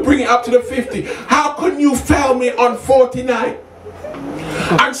 mark to bring it up to the 50. How couldn't you fail me on 49?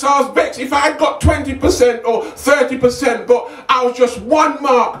 And so I was vexed. If I had got 20% or 30%, but I was just 1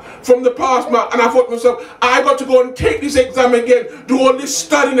 mark from the pass mark, and I thought to myself, I got to go and take this exam again, do all this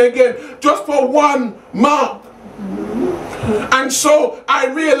studying again, just for 1 mark. And so I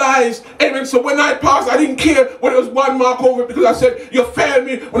realized, amen, so when I passed, I didn't care when it was 1 mark over it, because I said, you failed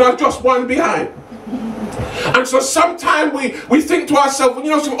me when I was just 1 behind. And so sometimes we think to ourselves, well,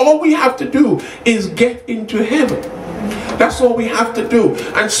 you know, so all we have to do is get into heaven. That's all we have to do.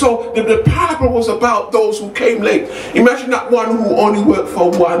 And so the parable was about those who came late. Imagine that one who only worked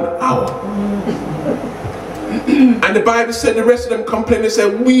for 1 hour. And the Bible said the rest of them complained and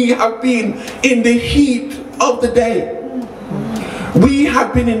said, we have been in the heat of the day. We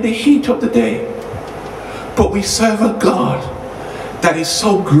have been in the heat of the day. But we serve a God that is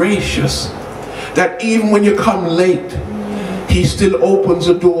so gracious that even when you come late, He still opens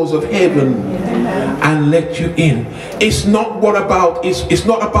the doors of heaven and let you in. It's not what about, it's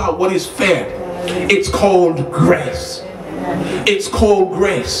not about what is fair. It's called grace. It's called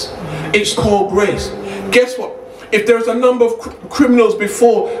grace. It's called grace. Guess what? If there's a number of criminals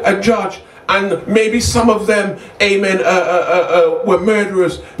before a judge, and maybe some of them, amen, were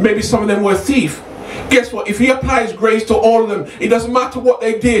murderers, maybe some of them were thieves, guess what? If He applies grace to all of them, it doesn't matter what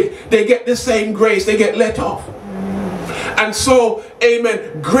they did, they get the same grace, they get let off. And so,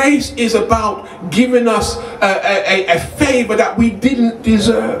 amen, grace is about giving us a favor that we didn't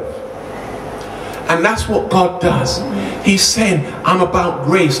deserve. And that's what God does. He's saying, I'm about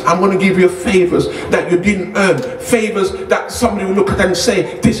grace. I'm going to give you favors that you didn't earn. Favors that somebody will look at and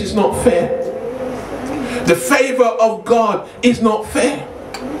say, this is not fair. The favor of God is not fair.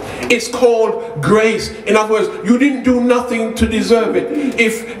 It's called grace. In other words, you didn't do nothing to deserve it.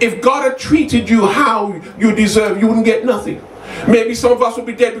 If God had treated you how you deserve, you wouldn't get nothing. Maybe some of us would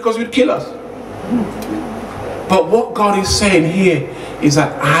be dead because He'd kill us. But what God is saying here is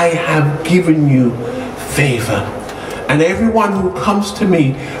that I have given you favor. And everyone who comes to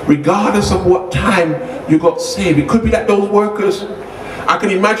me, regardless of what time you got saved, it could be that those workers, I can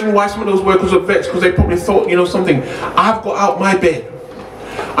imagine why some of those workers are vexed, because they probably thought, you know something, I've got out my bed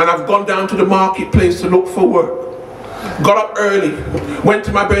and I've gone down to the marketplace to look for work. Got up early, went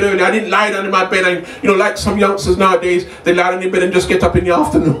to my bed early. I didn't lie down in my bed and, you know, like some youngsters nowadays, they lie down in bed and just get up in the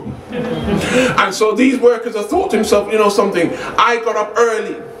afternoon. And so these workers have thought to themselves, you know something, I got up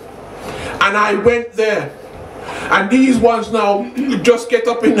early and I went there. And these ones now just get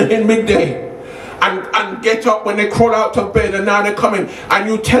up in midday and get up when they crawl out of bed, and now they're coming and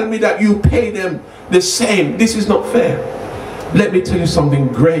you tell me that you pay them the same. This is not fair. Let me tell you something,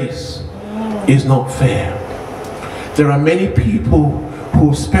 grace is not fair. There are many people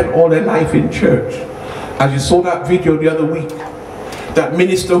who spent all their life in church. As you saw that video the other week, that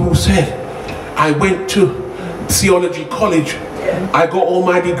minister who said, I went to theology college, I got all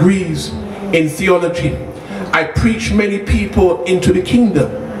my degrees in theology, I preached many people into the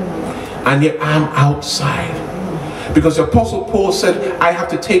kingdom, and yet I'm outside. Because the Apostle Paul said, I have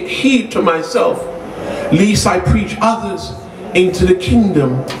to take heed to myself, lest I preach others into the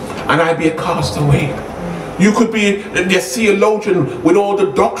kingdom and I be a castaway. You could be a theologian with all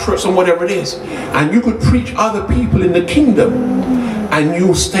the doctorates and whatever it is, and you could preach other people in the kingdom and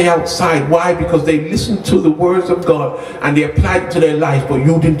you stay outside. Why? Because they listened to the words of God and they applied it to their life, but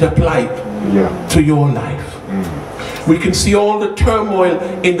you didn't apply it to your life. We can see all the turmoil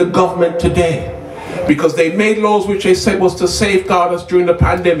in the government today because they made laws which they said was to safeguard us during the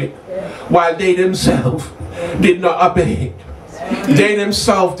pandemic, while they themselves did not obey. They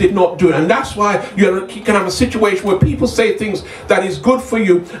themselves did not do it. And that's why you can have a situation where people say things that is good for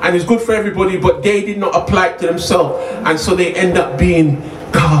you and is good for everybody, but they did not apply it to themselves, and so they end up being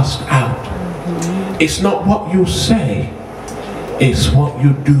cast out. It's not what you say, it's what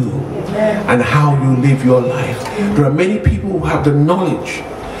you do and how you live your life. There are many people who have the knowledge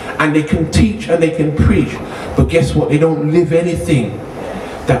And they can teach and they can preach, but guess what? They don't live anything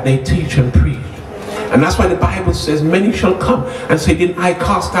that they teach and preach. And that's why the Bible says, many shall come and say, didn't I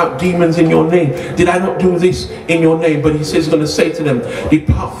cast out demons in your name? Did I not do this in your name? But he says, he's going to say to them,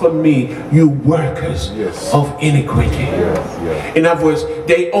 depart from me, you workers of iniquity. In other words,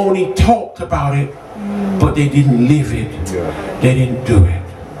 they only talked about it, but they didn't live it. They didn't do it.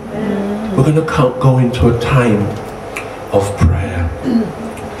 We're going to go into a time of prayer.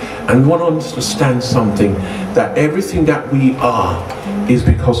 And we want to understand something, that everything that we are is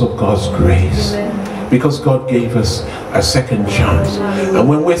because of God's grace. Because God gave us a second chance. And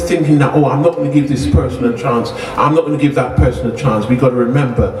when we're thinking that, oh, I'm not going to give this person a chance, I'm not going to give that person a chance, we've got to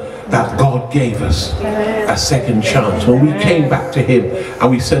remember that God gave us a second chance. When we came back to him and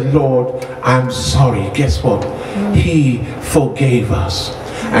we said, Lord, I'm sorry, guess what? He forgave us.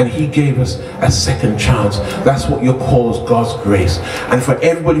 And he gave us a second chance. That's what you call God's grace. And for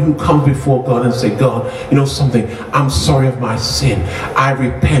everybody who comes before God and say, God, you know something, I'm sorry of my sin. I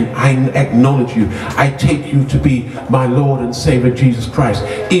repent. I acknowledge you. I take you to be my Lord and Savior Jesus Christ.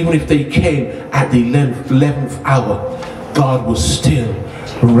 Even if they came at the 11th hour, God will still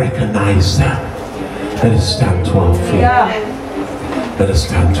recognize them. Let us stand to our feet. Let us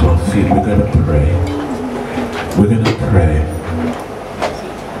stand to our feet. We're going to pray. We're going to pray.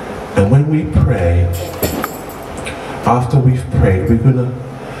 And when we pray, after we've prayed, we're going to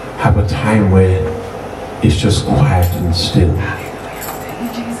have a time where it's just quiet and still.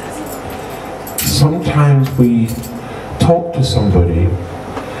 Sometimes we talk to somebody,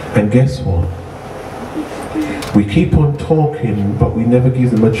 and guess what? We keep on talking, but we never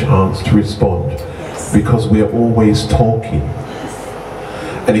give them a chance to respond, because we're always talking.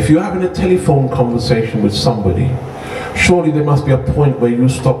 And if you're having a telephone conversation with somebody, surely there must be a point where you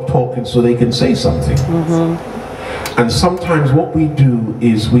stop talking so they can say something. And sometimes what we do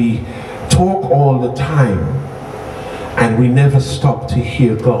is we talk all the time and we never stop to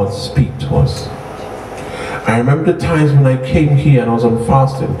hear God speak to us. I remember the times when I came here and I was on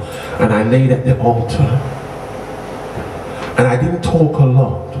fasting and I laid at the altar and I didn't talk a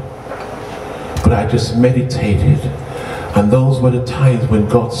lot, but I just meditated, and those were the times when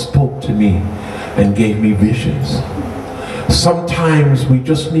God spoke to me and gave me visions. Sometimes we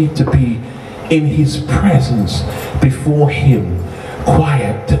just need to be in his presence before him,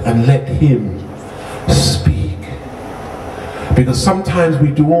 quiet, and let him speak. Because sometimes we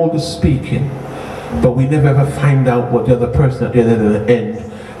do all the speaking, but we never ever find out what the other person at the other end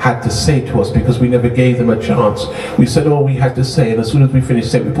had to say to us, because we never gave them a chance. We said all we had to say, and as soon as we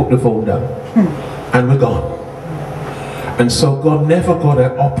finished saying, we put the phone down and we're gone. And so God never got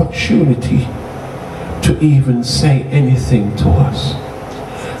an opportunity to even say anything to us.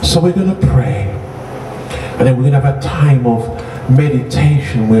 So we're going to pray, and then we're going to have a time of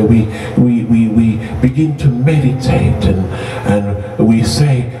meditation where we begin to meditate, and we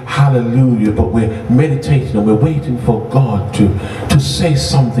say hallelujah, but we're meditating and we're waiting for God to say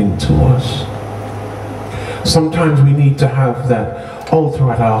something to us. Sometimes we need to have that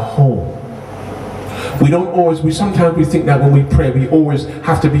altar at our home. We don't always, sometimes we think that when we pray we always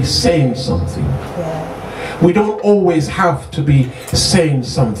have to be saying something. We don't always have to be saying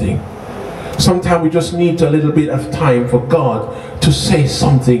something. Sometimes we just need a little bit of time for God to say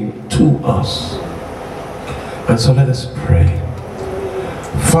something to us. And so let us pray.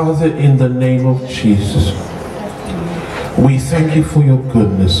 Father, in the name of Jesus, we thank you for your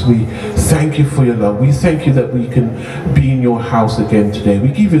goodness. We thank you for your love. We thank you that we can be in your house again today. We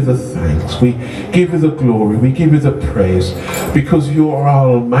give you the thanks. We give you the glory. We give you the praise, because you are our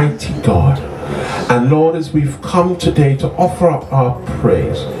almighty God. And Lord, as we've come today to offer up our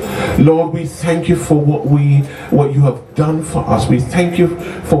praise, Lord, we thank you for what you have done for us. We thank you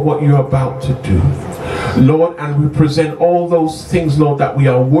for what you're about to do, Lord, and we present all those things, Lord, that we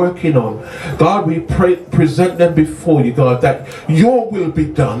are working on. God, we present them before you, God, that your will be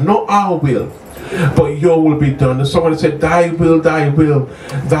done, not our will, but your will be done. And someone said, thy will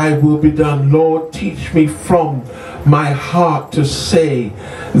be done. Lord, teach me from my heart to say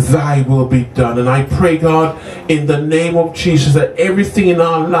thy will be done. And I pray, God, in the name of Jesus, that everything in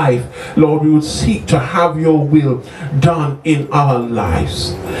our life, Lord, we would seek to have your will done in our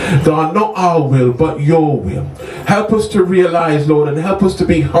lives. God, not our will, but your will. Help us to realize, Lord, and help us to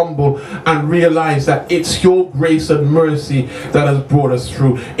be humble and realize that it's your grace and mercy that has brought us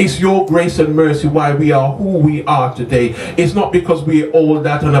through. It's your grace and mercy why we are who we are today. It's not because we're all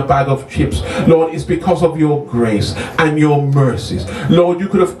that and a bag of chips, Lord. It's because of your grace. grace and your mercies. Lord, you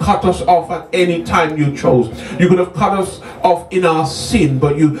could have cut us off at any time you chose. You could have cut us off in our sin,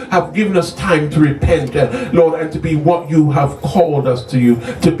 but you have given us time to repent, Lord, and to be what you have called us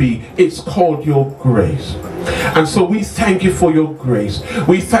to be. It's called your grace. And so we thank you for your grace.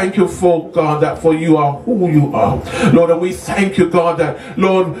 We thank you for, God, that for you are who you are, Lord. And we thank you, God, that,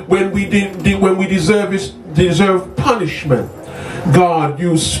 Lord, when we deserve punishment, God,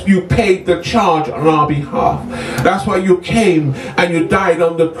 you paid the charge on our behalf. That's why you came and you died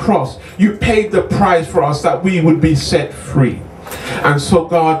on the cross. You paid the price for us that we would be set free. And so,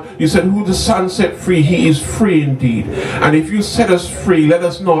 God, you said, who the Son set free, he is free indeed. And if you set us free, let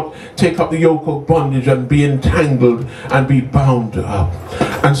us not take up the yoke of bondage and be entangled and be bound up.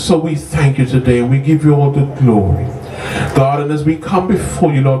 And so we thank you today, and we give you all the glory, God. And as we come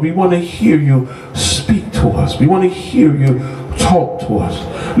before you, Lord, we want to hear you speak to us. We want to hear you talk to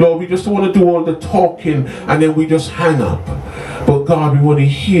us. Lord, we just don't want to do all the talking and then we just hang up. But God, we want to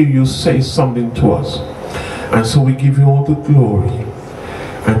hear you say something to us. And so we give you all the glory,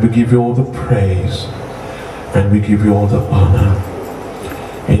 and we give you all the praise, and we give you all the honor.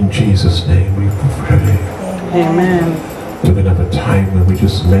 In Jesus' name we pray. Amen. We're going to have a time where we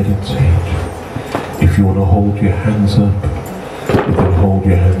just meditate. If you want to hold your hands up, you can hold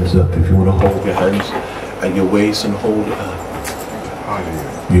your hands up. If you want to hold your hands at your waist and hold it up,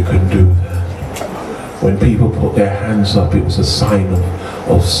 you can do that. When people put their hands up, it was a sign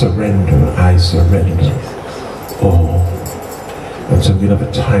of surrender. I surrender. Oh, and so we're going to have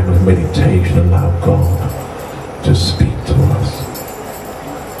a time of meditation and allow God to speak to us.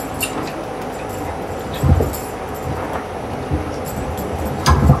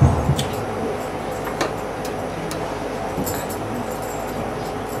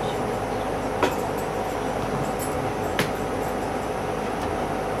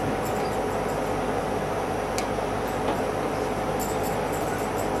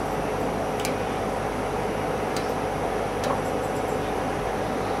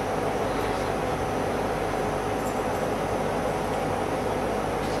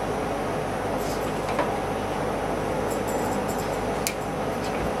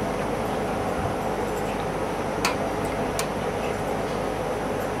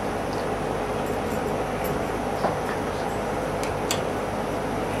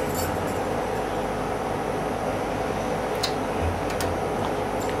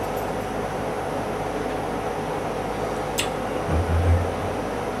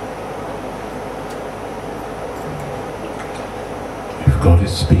 God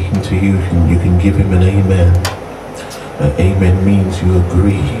is speaking to you, you can give him an amen. Amen means you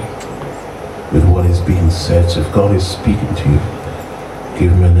agree with what is being said. So if God is speaking to you,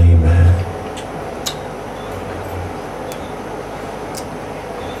 give him an amen.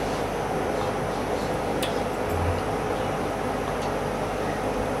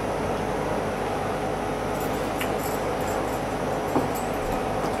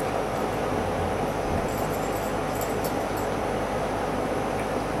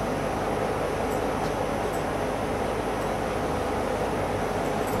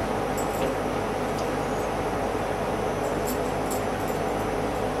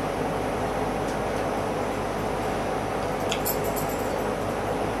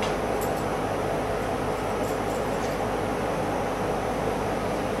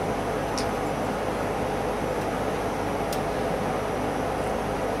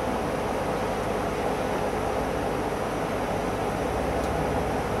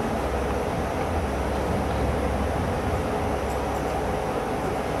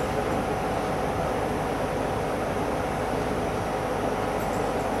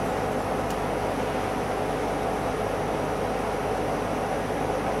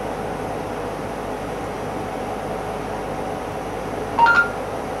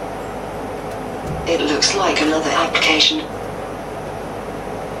 It looks like another application.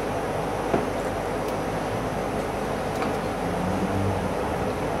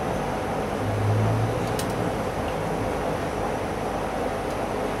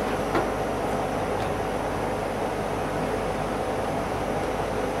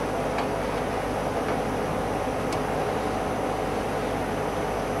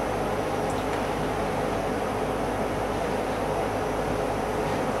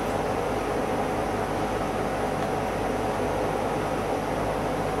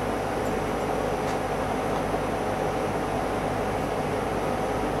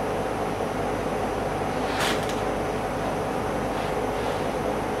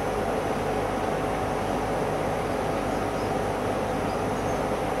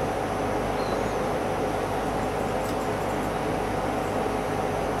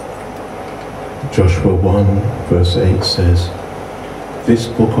 Joshua 1 verse 8 says, "This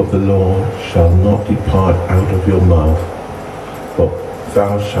book of the law shall not depart out of your mouth, but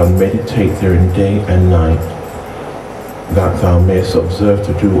thou shalt meditate therein day and night, that thou mayest observe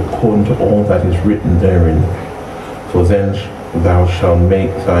to do according to all that is written therein. For then thou shalt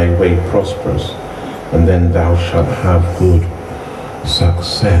make thy way prosperous, and then thou shalt have good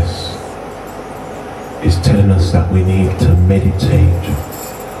success." It's telling us that we need to meditate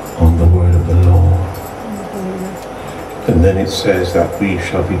on the word of the Lord. And then it says that we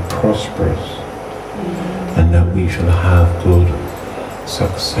shall be prosperous and that we shall have good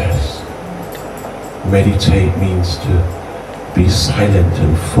success. Meditate means to be silent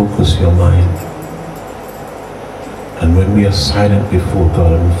and focus your mind. And when we are silent before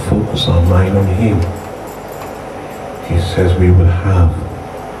God and focus our mind on Him, He says we will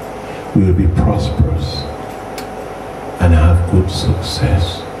be prosperous and have good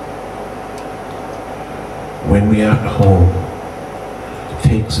success. When we are at home,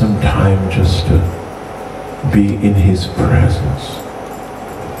 take some time just to be in His presence.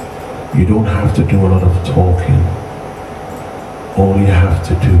 You don't have to do a lot of talking. All you have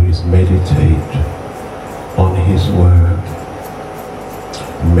to do is meditate on His word.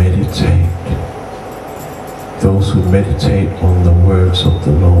 Meditate. Those who meditate on the words of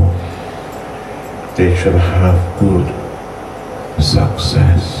the Lord, they shall have good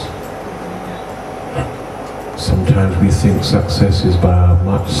success. Sometimes we think success is by our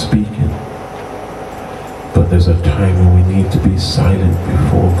much speaking, but there's a time when we need to be silent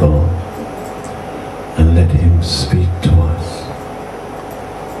before God and let Him speak to us.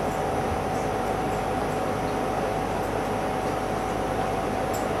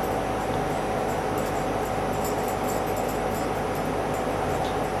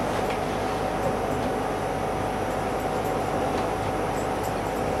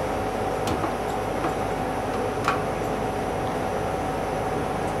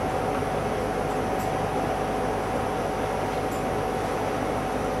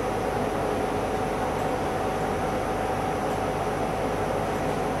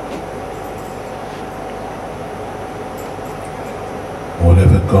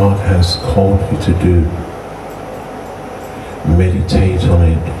 Whatever God has called you to do, meditate on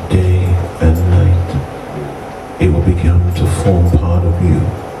it day and night. It will begin to form part of you.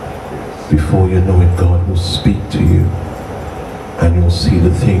 Before you know it, God will speak to you and you'll see the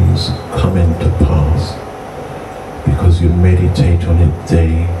things come into pass because you meditate on it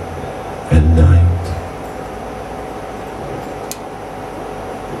day and night.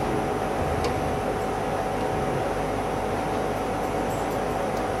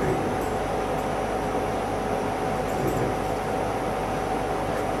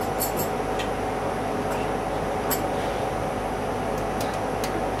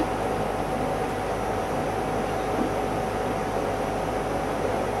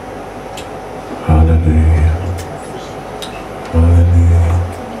 Hallelujah. Hallelujah.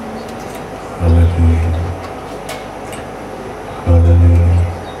 Hallelujah. Hallelujah.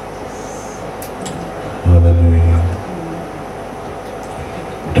 Hallelujah.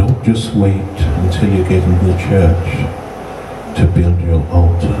 Don't just wait until you get into the church to build your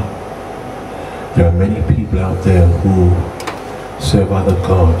altar. There are many people out there who serve other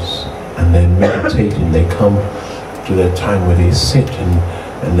gods and they're meditating. They come to their time where they sit and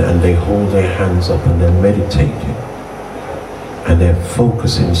they hold their hands up and they're meditating and they're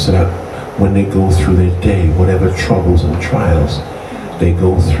focusing so that when they go through their day, whatever troubles and trials they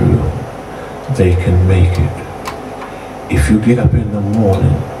go through, they can make it. If you get up in the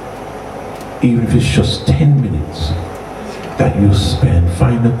morning, even if it's just 10 minutes that you spend,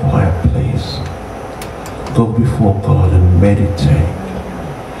 find a quiet place, go before God and meditate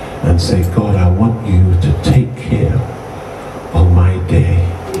and say, God, I want you to take care of my day.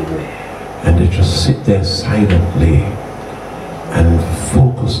 And to just sit there silently and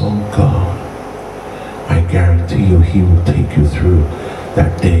focus on God. I guarantee you He will take you through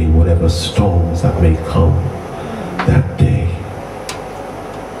that day, whatever storms that may come that day.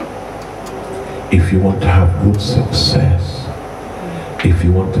 If you want to have good success, if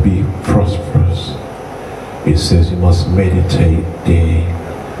you want to be prosperous, it says you must meditate day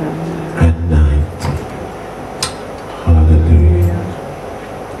and night. Hallelujah.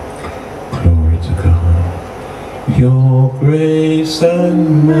 Glory to God. Your grace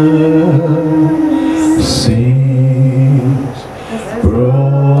and mercy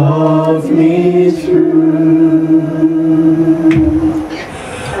brought me through.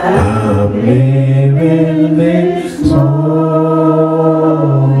 I'm living this moment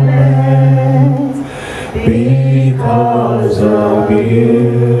because of you.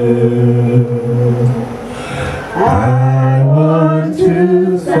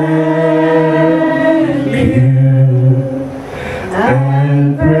 thank you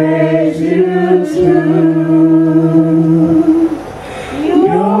and praise you too.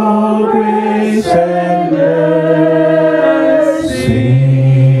 Your grace and mercy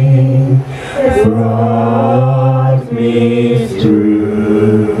brought me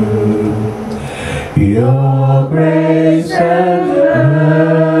through. Your grace and mercy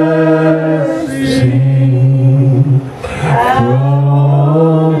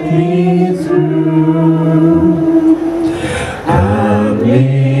brought me through. I'm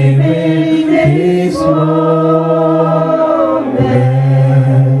living this moment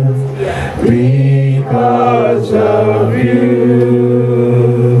because of you.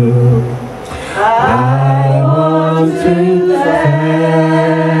 I want to thank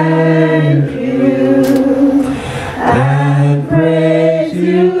you and praise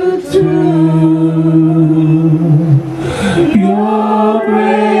you too. Your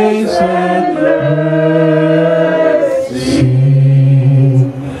grace and mercy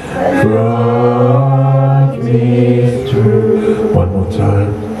brought me through. One more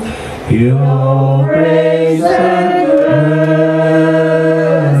time. Your grace and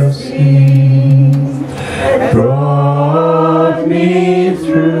mercy brought me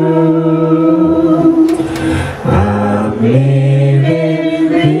through. I'm living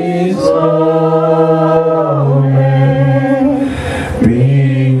this moment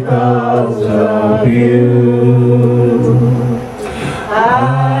because of you.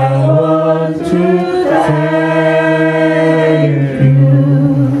 I want to thank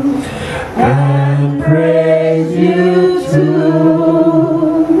you and praise you too.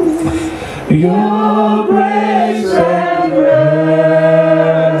 Your grace and mercy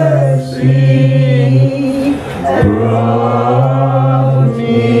brought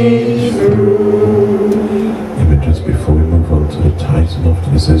me through. Even just before we move on to the tithes and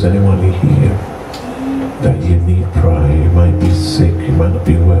offerings, is there anyone here that you need prayer? You might be sick, you might not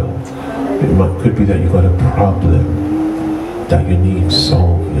be well. Could be that you've got a problem that you need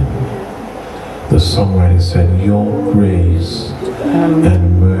solving. The songwriter said, your grace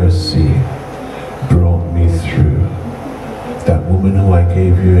and mercy brought me through. That woman who I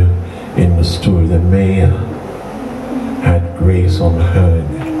gave you in the story, the mayor, had grace on her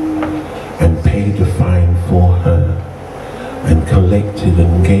and paid the fine for her and collected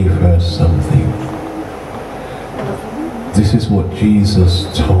and gave her something. This is what Jesus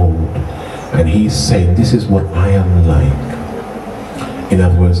told, and he's saying, this is what I am like. In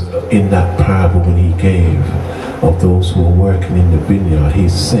other words, in that parable when he gave of those who are working in the vineyard,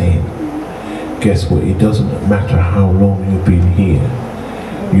 he's saying, guess what, it doesn't matter how long you've been here,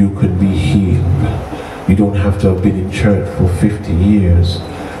 you could be healed. You don't have to have been in church for 50 years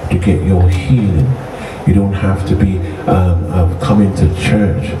to get your healing. You don't have to be coming to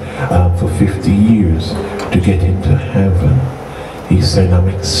church for 50 years to get into heaven. He said, I'm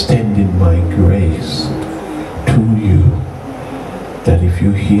extending my grace to you, that if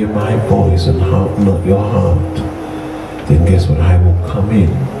you hear my voice and harden not your heart, then guess what, I will come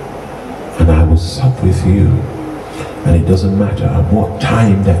in and I will sup with you. And it doesn't matter at what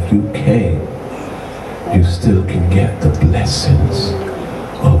time that you came, you still can get the blessings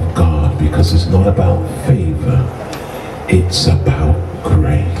of God, because it's not about favor, it's about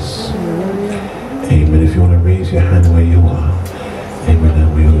grace. Amen. If you want to raise your hand where you are, amen,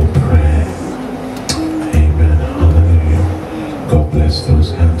 and we will pray. Amen. Hallelujah. God bless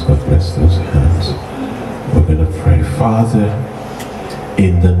those hands. God bless those hands. We're going to pray. Father,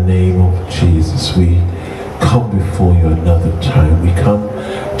 in the name of Jesus, we come before you another time. We come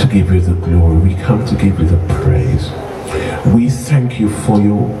to give you the glory. We come to give you the praise. We thank you for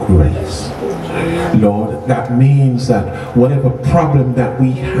your grace. Lord, that means that whatever problem that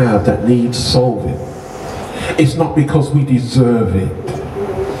we have that needs solving, it's not because we deserve it.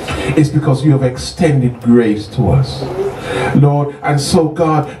 It's because you have extended grace to us, Lord. And so,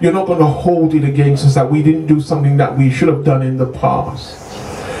 God, you're not going to hold it against us that we didn't do something that we should have done in the past,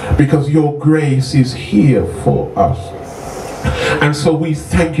 because your grace is here for us. And so we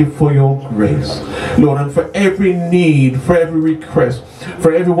thank you for your grace, Lord, and for every need, for every request,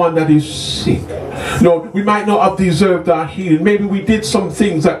 for everyone that is sick. Lord, we might not have deserved our healing. Maybe we did some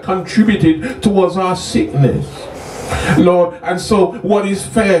things that contributed towards our sickness, Lord. And so what is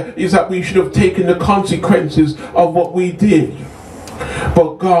fair is that we should have taken the consequences of what we did.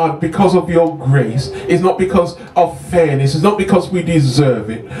 But God, because of your grace, it's not because of fairness, it's not because we deserve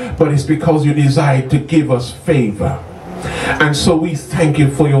it, but it's because you desire to give us favor. And so we thank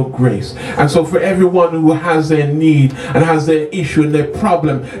you for your grace. And so for everyone who has their need and has their issue and their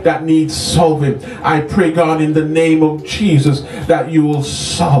problem that needs solving, I pray, God, in the name of Jesus, that you will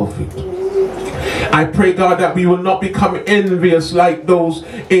solve it. I pray, God, that we will not become envious like those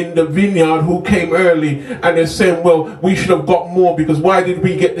in the vineyard who came early and they're saying, well, we should have got more, because why did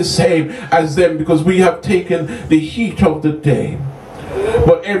we get the same as them? Because we have taken the heat of the day.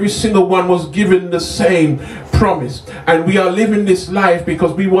 But every single one was given the same promise. And we are living this life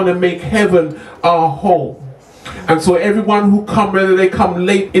because we want to make heaven our home. And so everyone who come, whether they come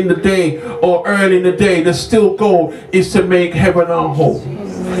late in the day or early in the day, the still goal is to make heaven our home.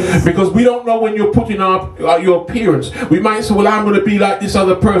 Because we don't know when you're putting up your appearance. We might say, well, I'm going to be like this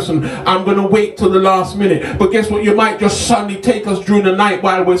other person. I'm going to wait till the last minute. But guess what? You might just suddenly take us during the night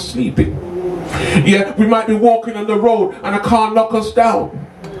while we're sleeping. Yeah, we might be walking on the road and a car knock us down.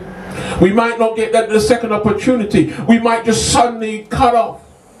 We might not get the second opportunity. We might just suddenly cut off.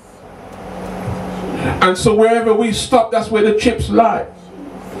 And so wherever we stop, that's where the chips lie.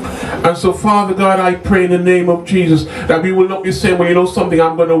 And so, Father God, I pray in the name of Jesus that we will not be saying, well, you know something,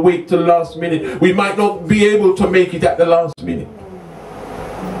 I'm going to wait till the last minute. We might not be able to make it at the last minute.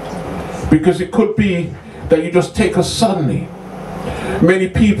 Because it could be that you just take us suddenly. Many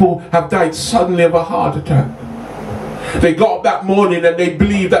people have died suddenly of a heart attack. They got up that morning and they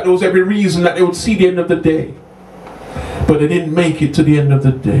believed that there was every reason that they would see the end of the day. But they didn't make it to the end of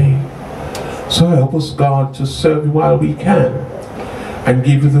the day. So help us, God, to serve you while we can, and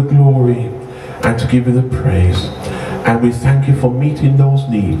give you the glory, and to give you the praise. And we thank you for meeting those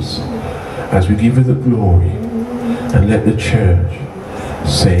needs as we give you the glory. And let the church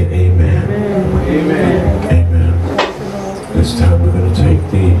say amen. Amen. Amen. This time we're going to take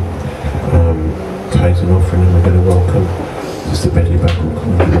the tithes and offering, and we're going to welcome Sister Betty back and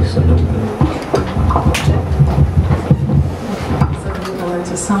come and give us a number.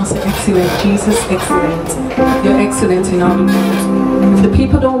 The song says, excellent, Jesus, excellent. You're excellent in all the world. If the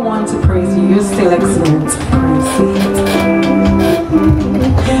people don't want to praise you, you're still excellent.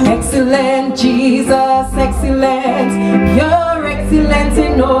 Excellent, Jesus, excellent. You're excellent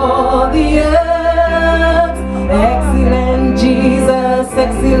in all the earth. Excellent, Jesus,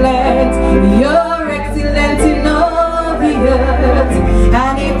 excellent. You're excellent in all the earth.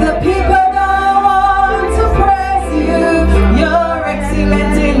 And if the people don't want to praise you, you're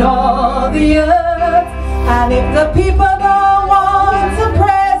excellent in all the earth. And if the people don't want to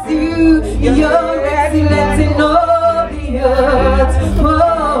praise you, you're excellent in all the earth.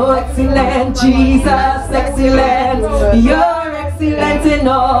 Oh, excellent, Jesus, excellent. You're excellent in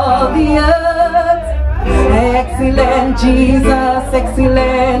all the earth. Excellent, Jesus,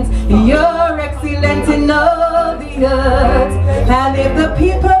 excellent. You're excellent in all the earth. And if the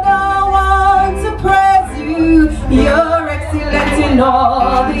people don't want to praise you, you're excellent in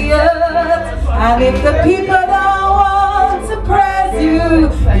all the earth. And if the people don't want to praise you,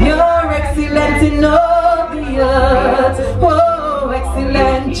 you're excellent in all the earth. Oh,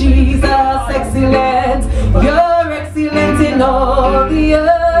 excellent, Jesus, excellent. You're excellent in all the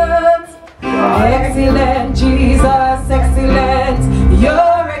earth. Excellent, Jesus, excellent.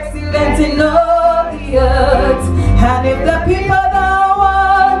 You're excellent in all the earth. And if the people don't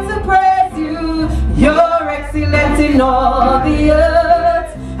want to praise you, you're excellent in all the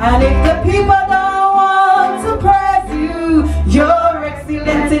earth. And if the people don't want to praise you, you're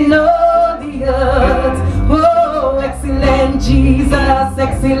excellent in all the earth. Oh, excellent, Jesus,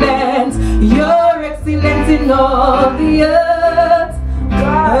 excellent. You're excellent in all the earth.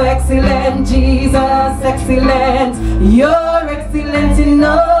 Oh, excellent, Jesus, excellent. You're excellent in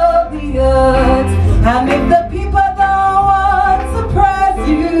all the earth. And if the people don't want to praise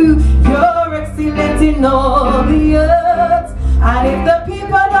you, you're excellent in all the earth. And if the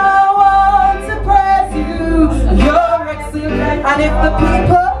people don't want to praise you, you're excellent. And if the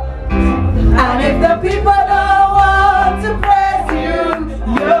people don't want to praise you,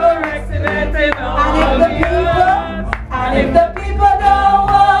 you're excellent in all the earth. And if the people don't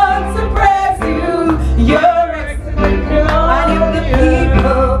want to praise you, you're excellent in all the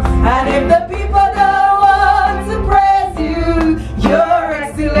earth. And if the people don't want to praise you, you're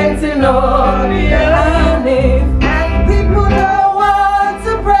excellent in all the earth. And people don't want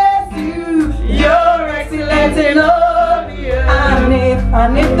to praise you, you're excellent in all the earth.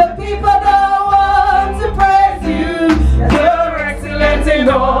 And if the people don't want to praise you, you're excellent in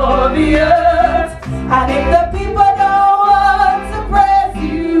all the earth. And if the people don't want to praise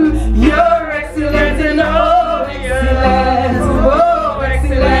you, you're excellent in all the earth. Oh,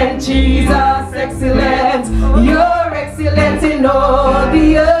 excellent, Jesus, excellent. You're excellent in all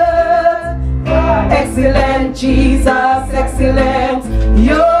the earth. Excellent, excellent, Jesus, excellent.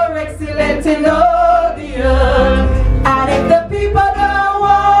 You're excellent in all the earth. And if the people don't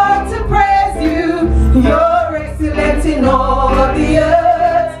want to praise you, you're excellent in all the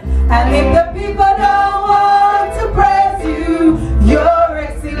earth. And if the people don't want to praise you, you're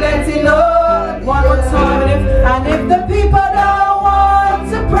excellent in all. One more time. And if the people don't want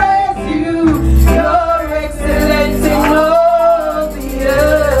to praise you, you're excellent in all the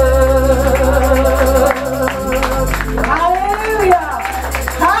earth. Hallelujah!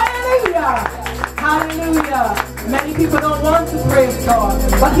 Hallelujah! Hallelujah! Many people don't want to praise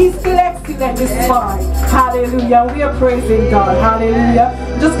God, but He's still excellent this fine. Hallelujah! We are praising God. Hallelujah!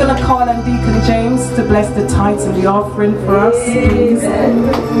 I'm just gonna call on Deacon James to bless the tithes and the offering for us, please.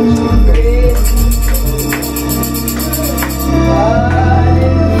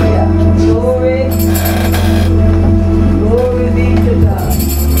 Hallelujah. Glory. Glory be to God.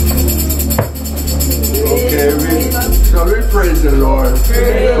 Okay, shall we praise the Lord?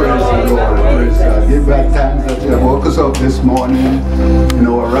 Praise the Lord. Praise God. Give back thanks that you have woke us up this morning in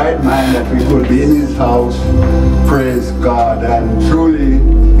our right mind, that we could be in His house. Praise God. And truly,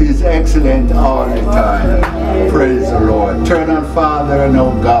 He's excellent all the time. Praise the Lord. Turn on Father and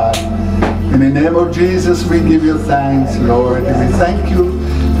oh God. In the name of Jesus, we give you thanks, Lord. We thank you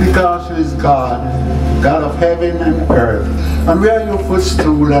because He is God, God of heaven and earth. And we are your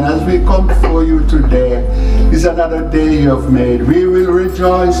footstool, and as we come before you today, is another day you have made. We will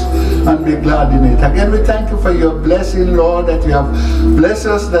rejoice and be glad in it. Again, we thank you for your blessing, Lord, that you have blessed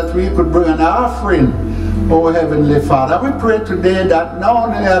us that we could bring an offering. Oh Heavenly Father, we pray today that not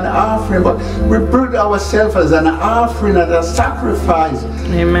only an offering, but we put ourselves as an offering, as a sacrifice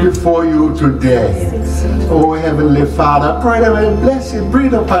before you today. Oh Heavenly Father, I pray that we bless it,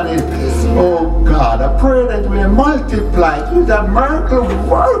 breathe upon it. Oh God, I pray that we multiply it with a miracle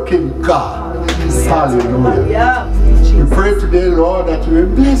working God. Hallelujah. We pray today, Lord, that we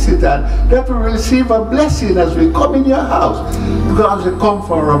will bless it and that we will receive a blessing as we come in your house. Because we come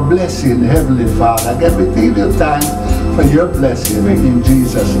for a blessing, Heavenly Father. Again, we give you thanks for your blessing in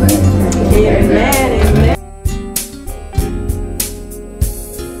Jesus' name. Amen.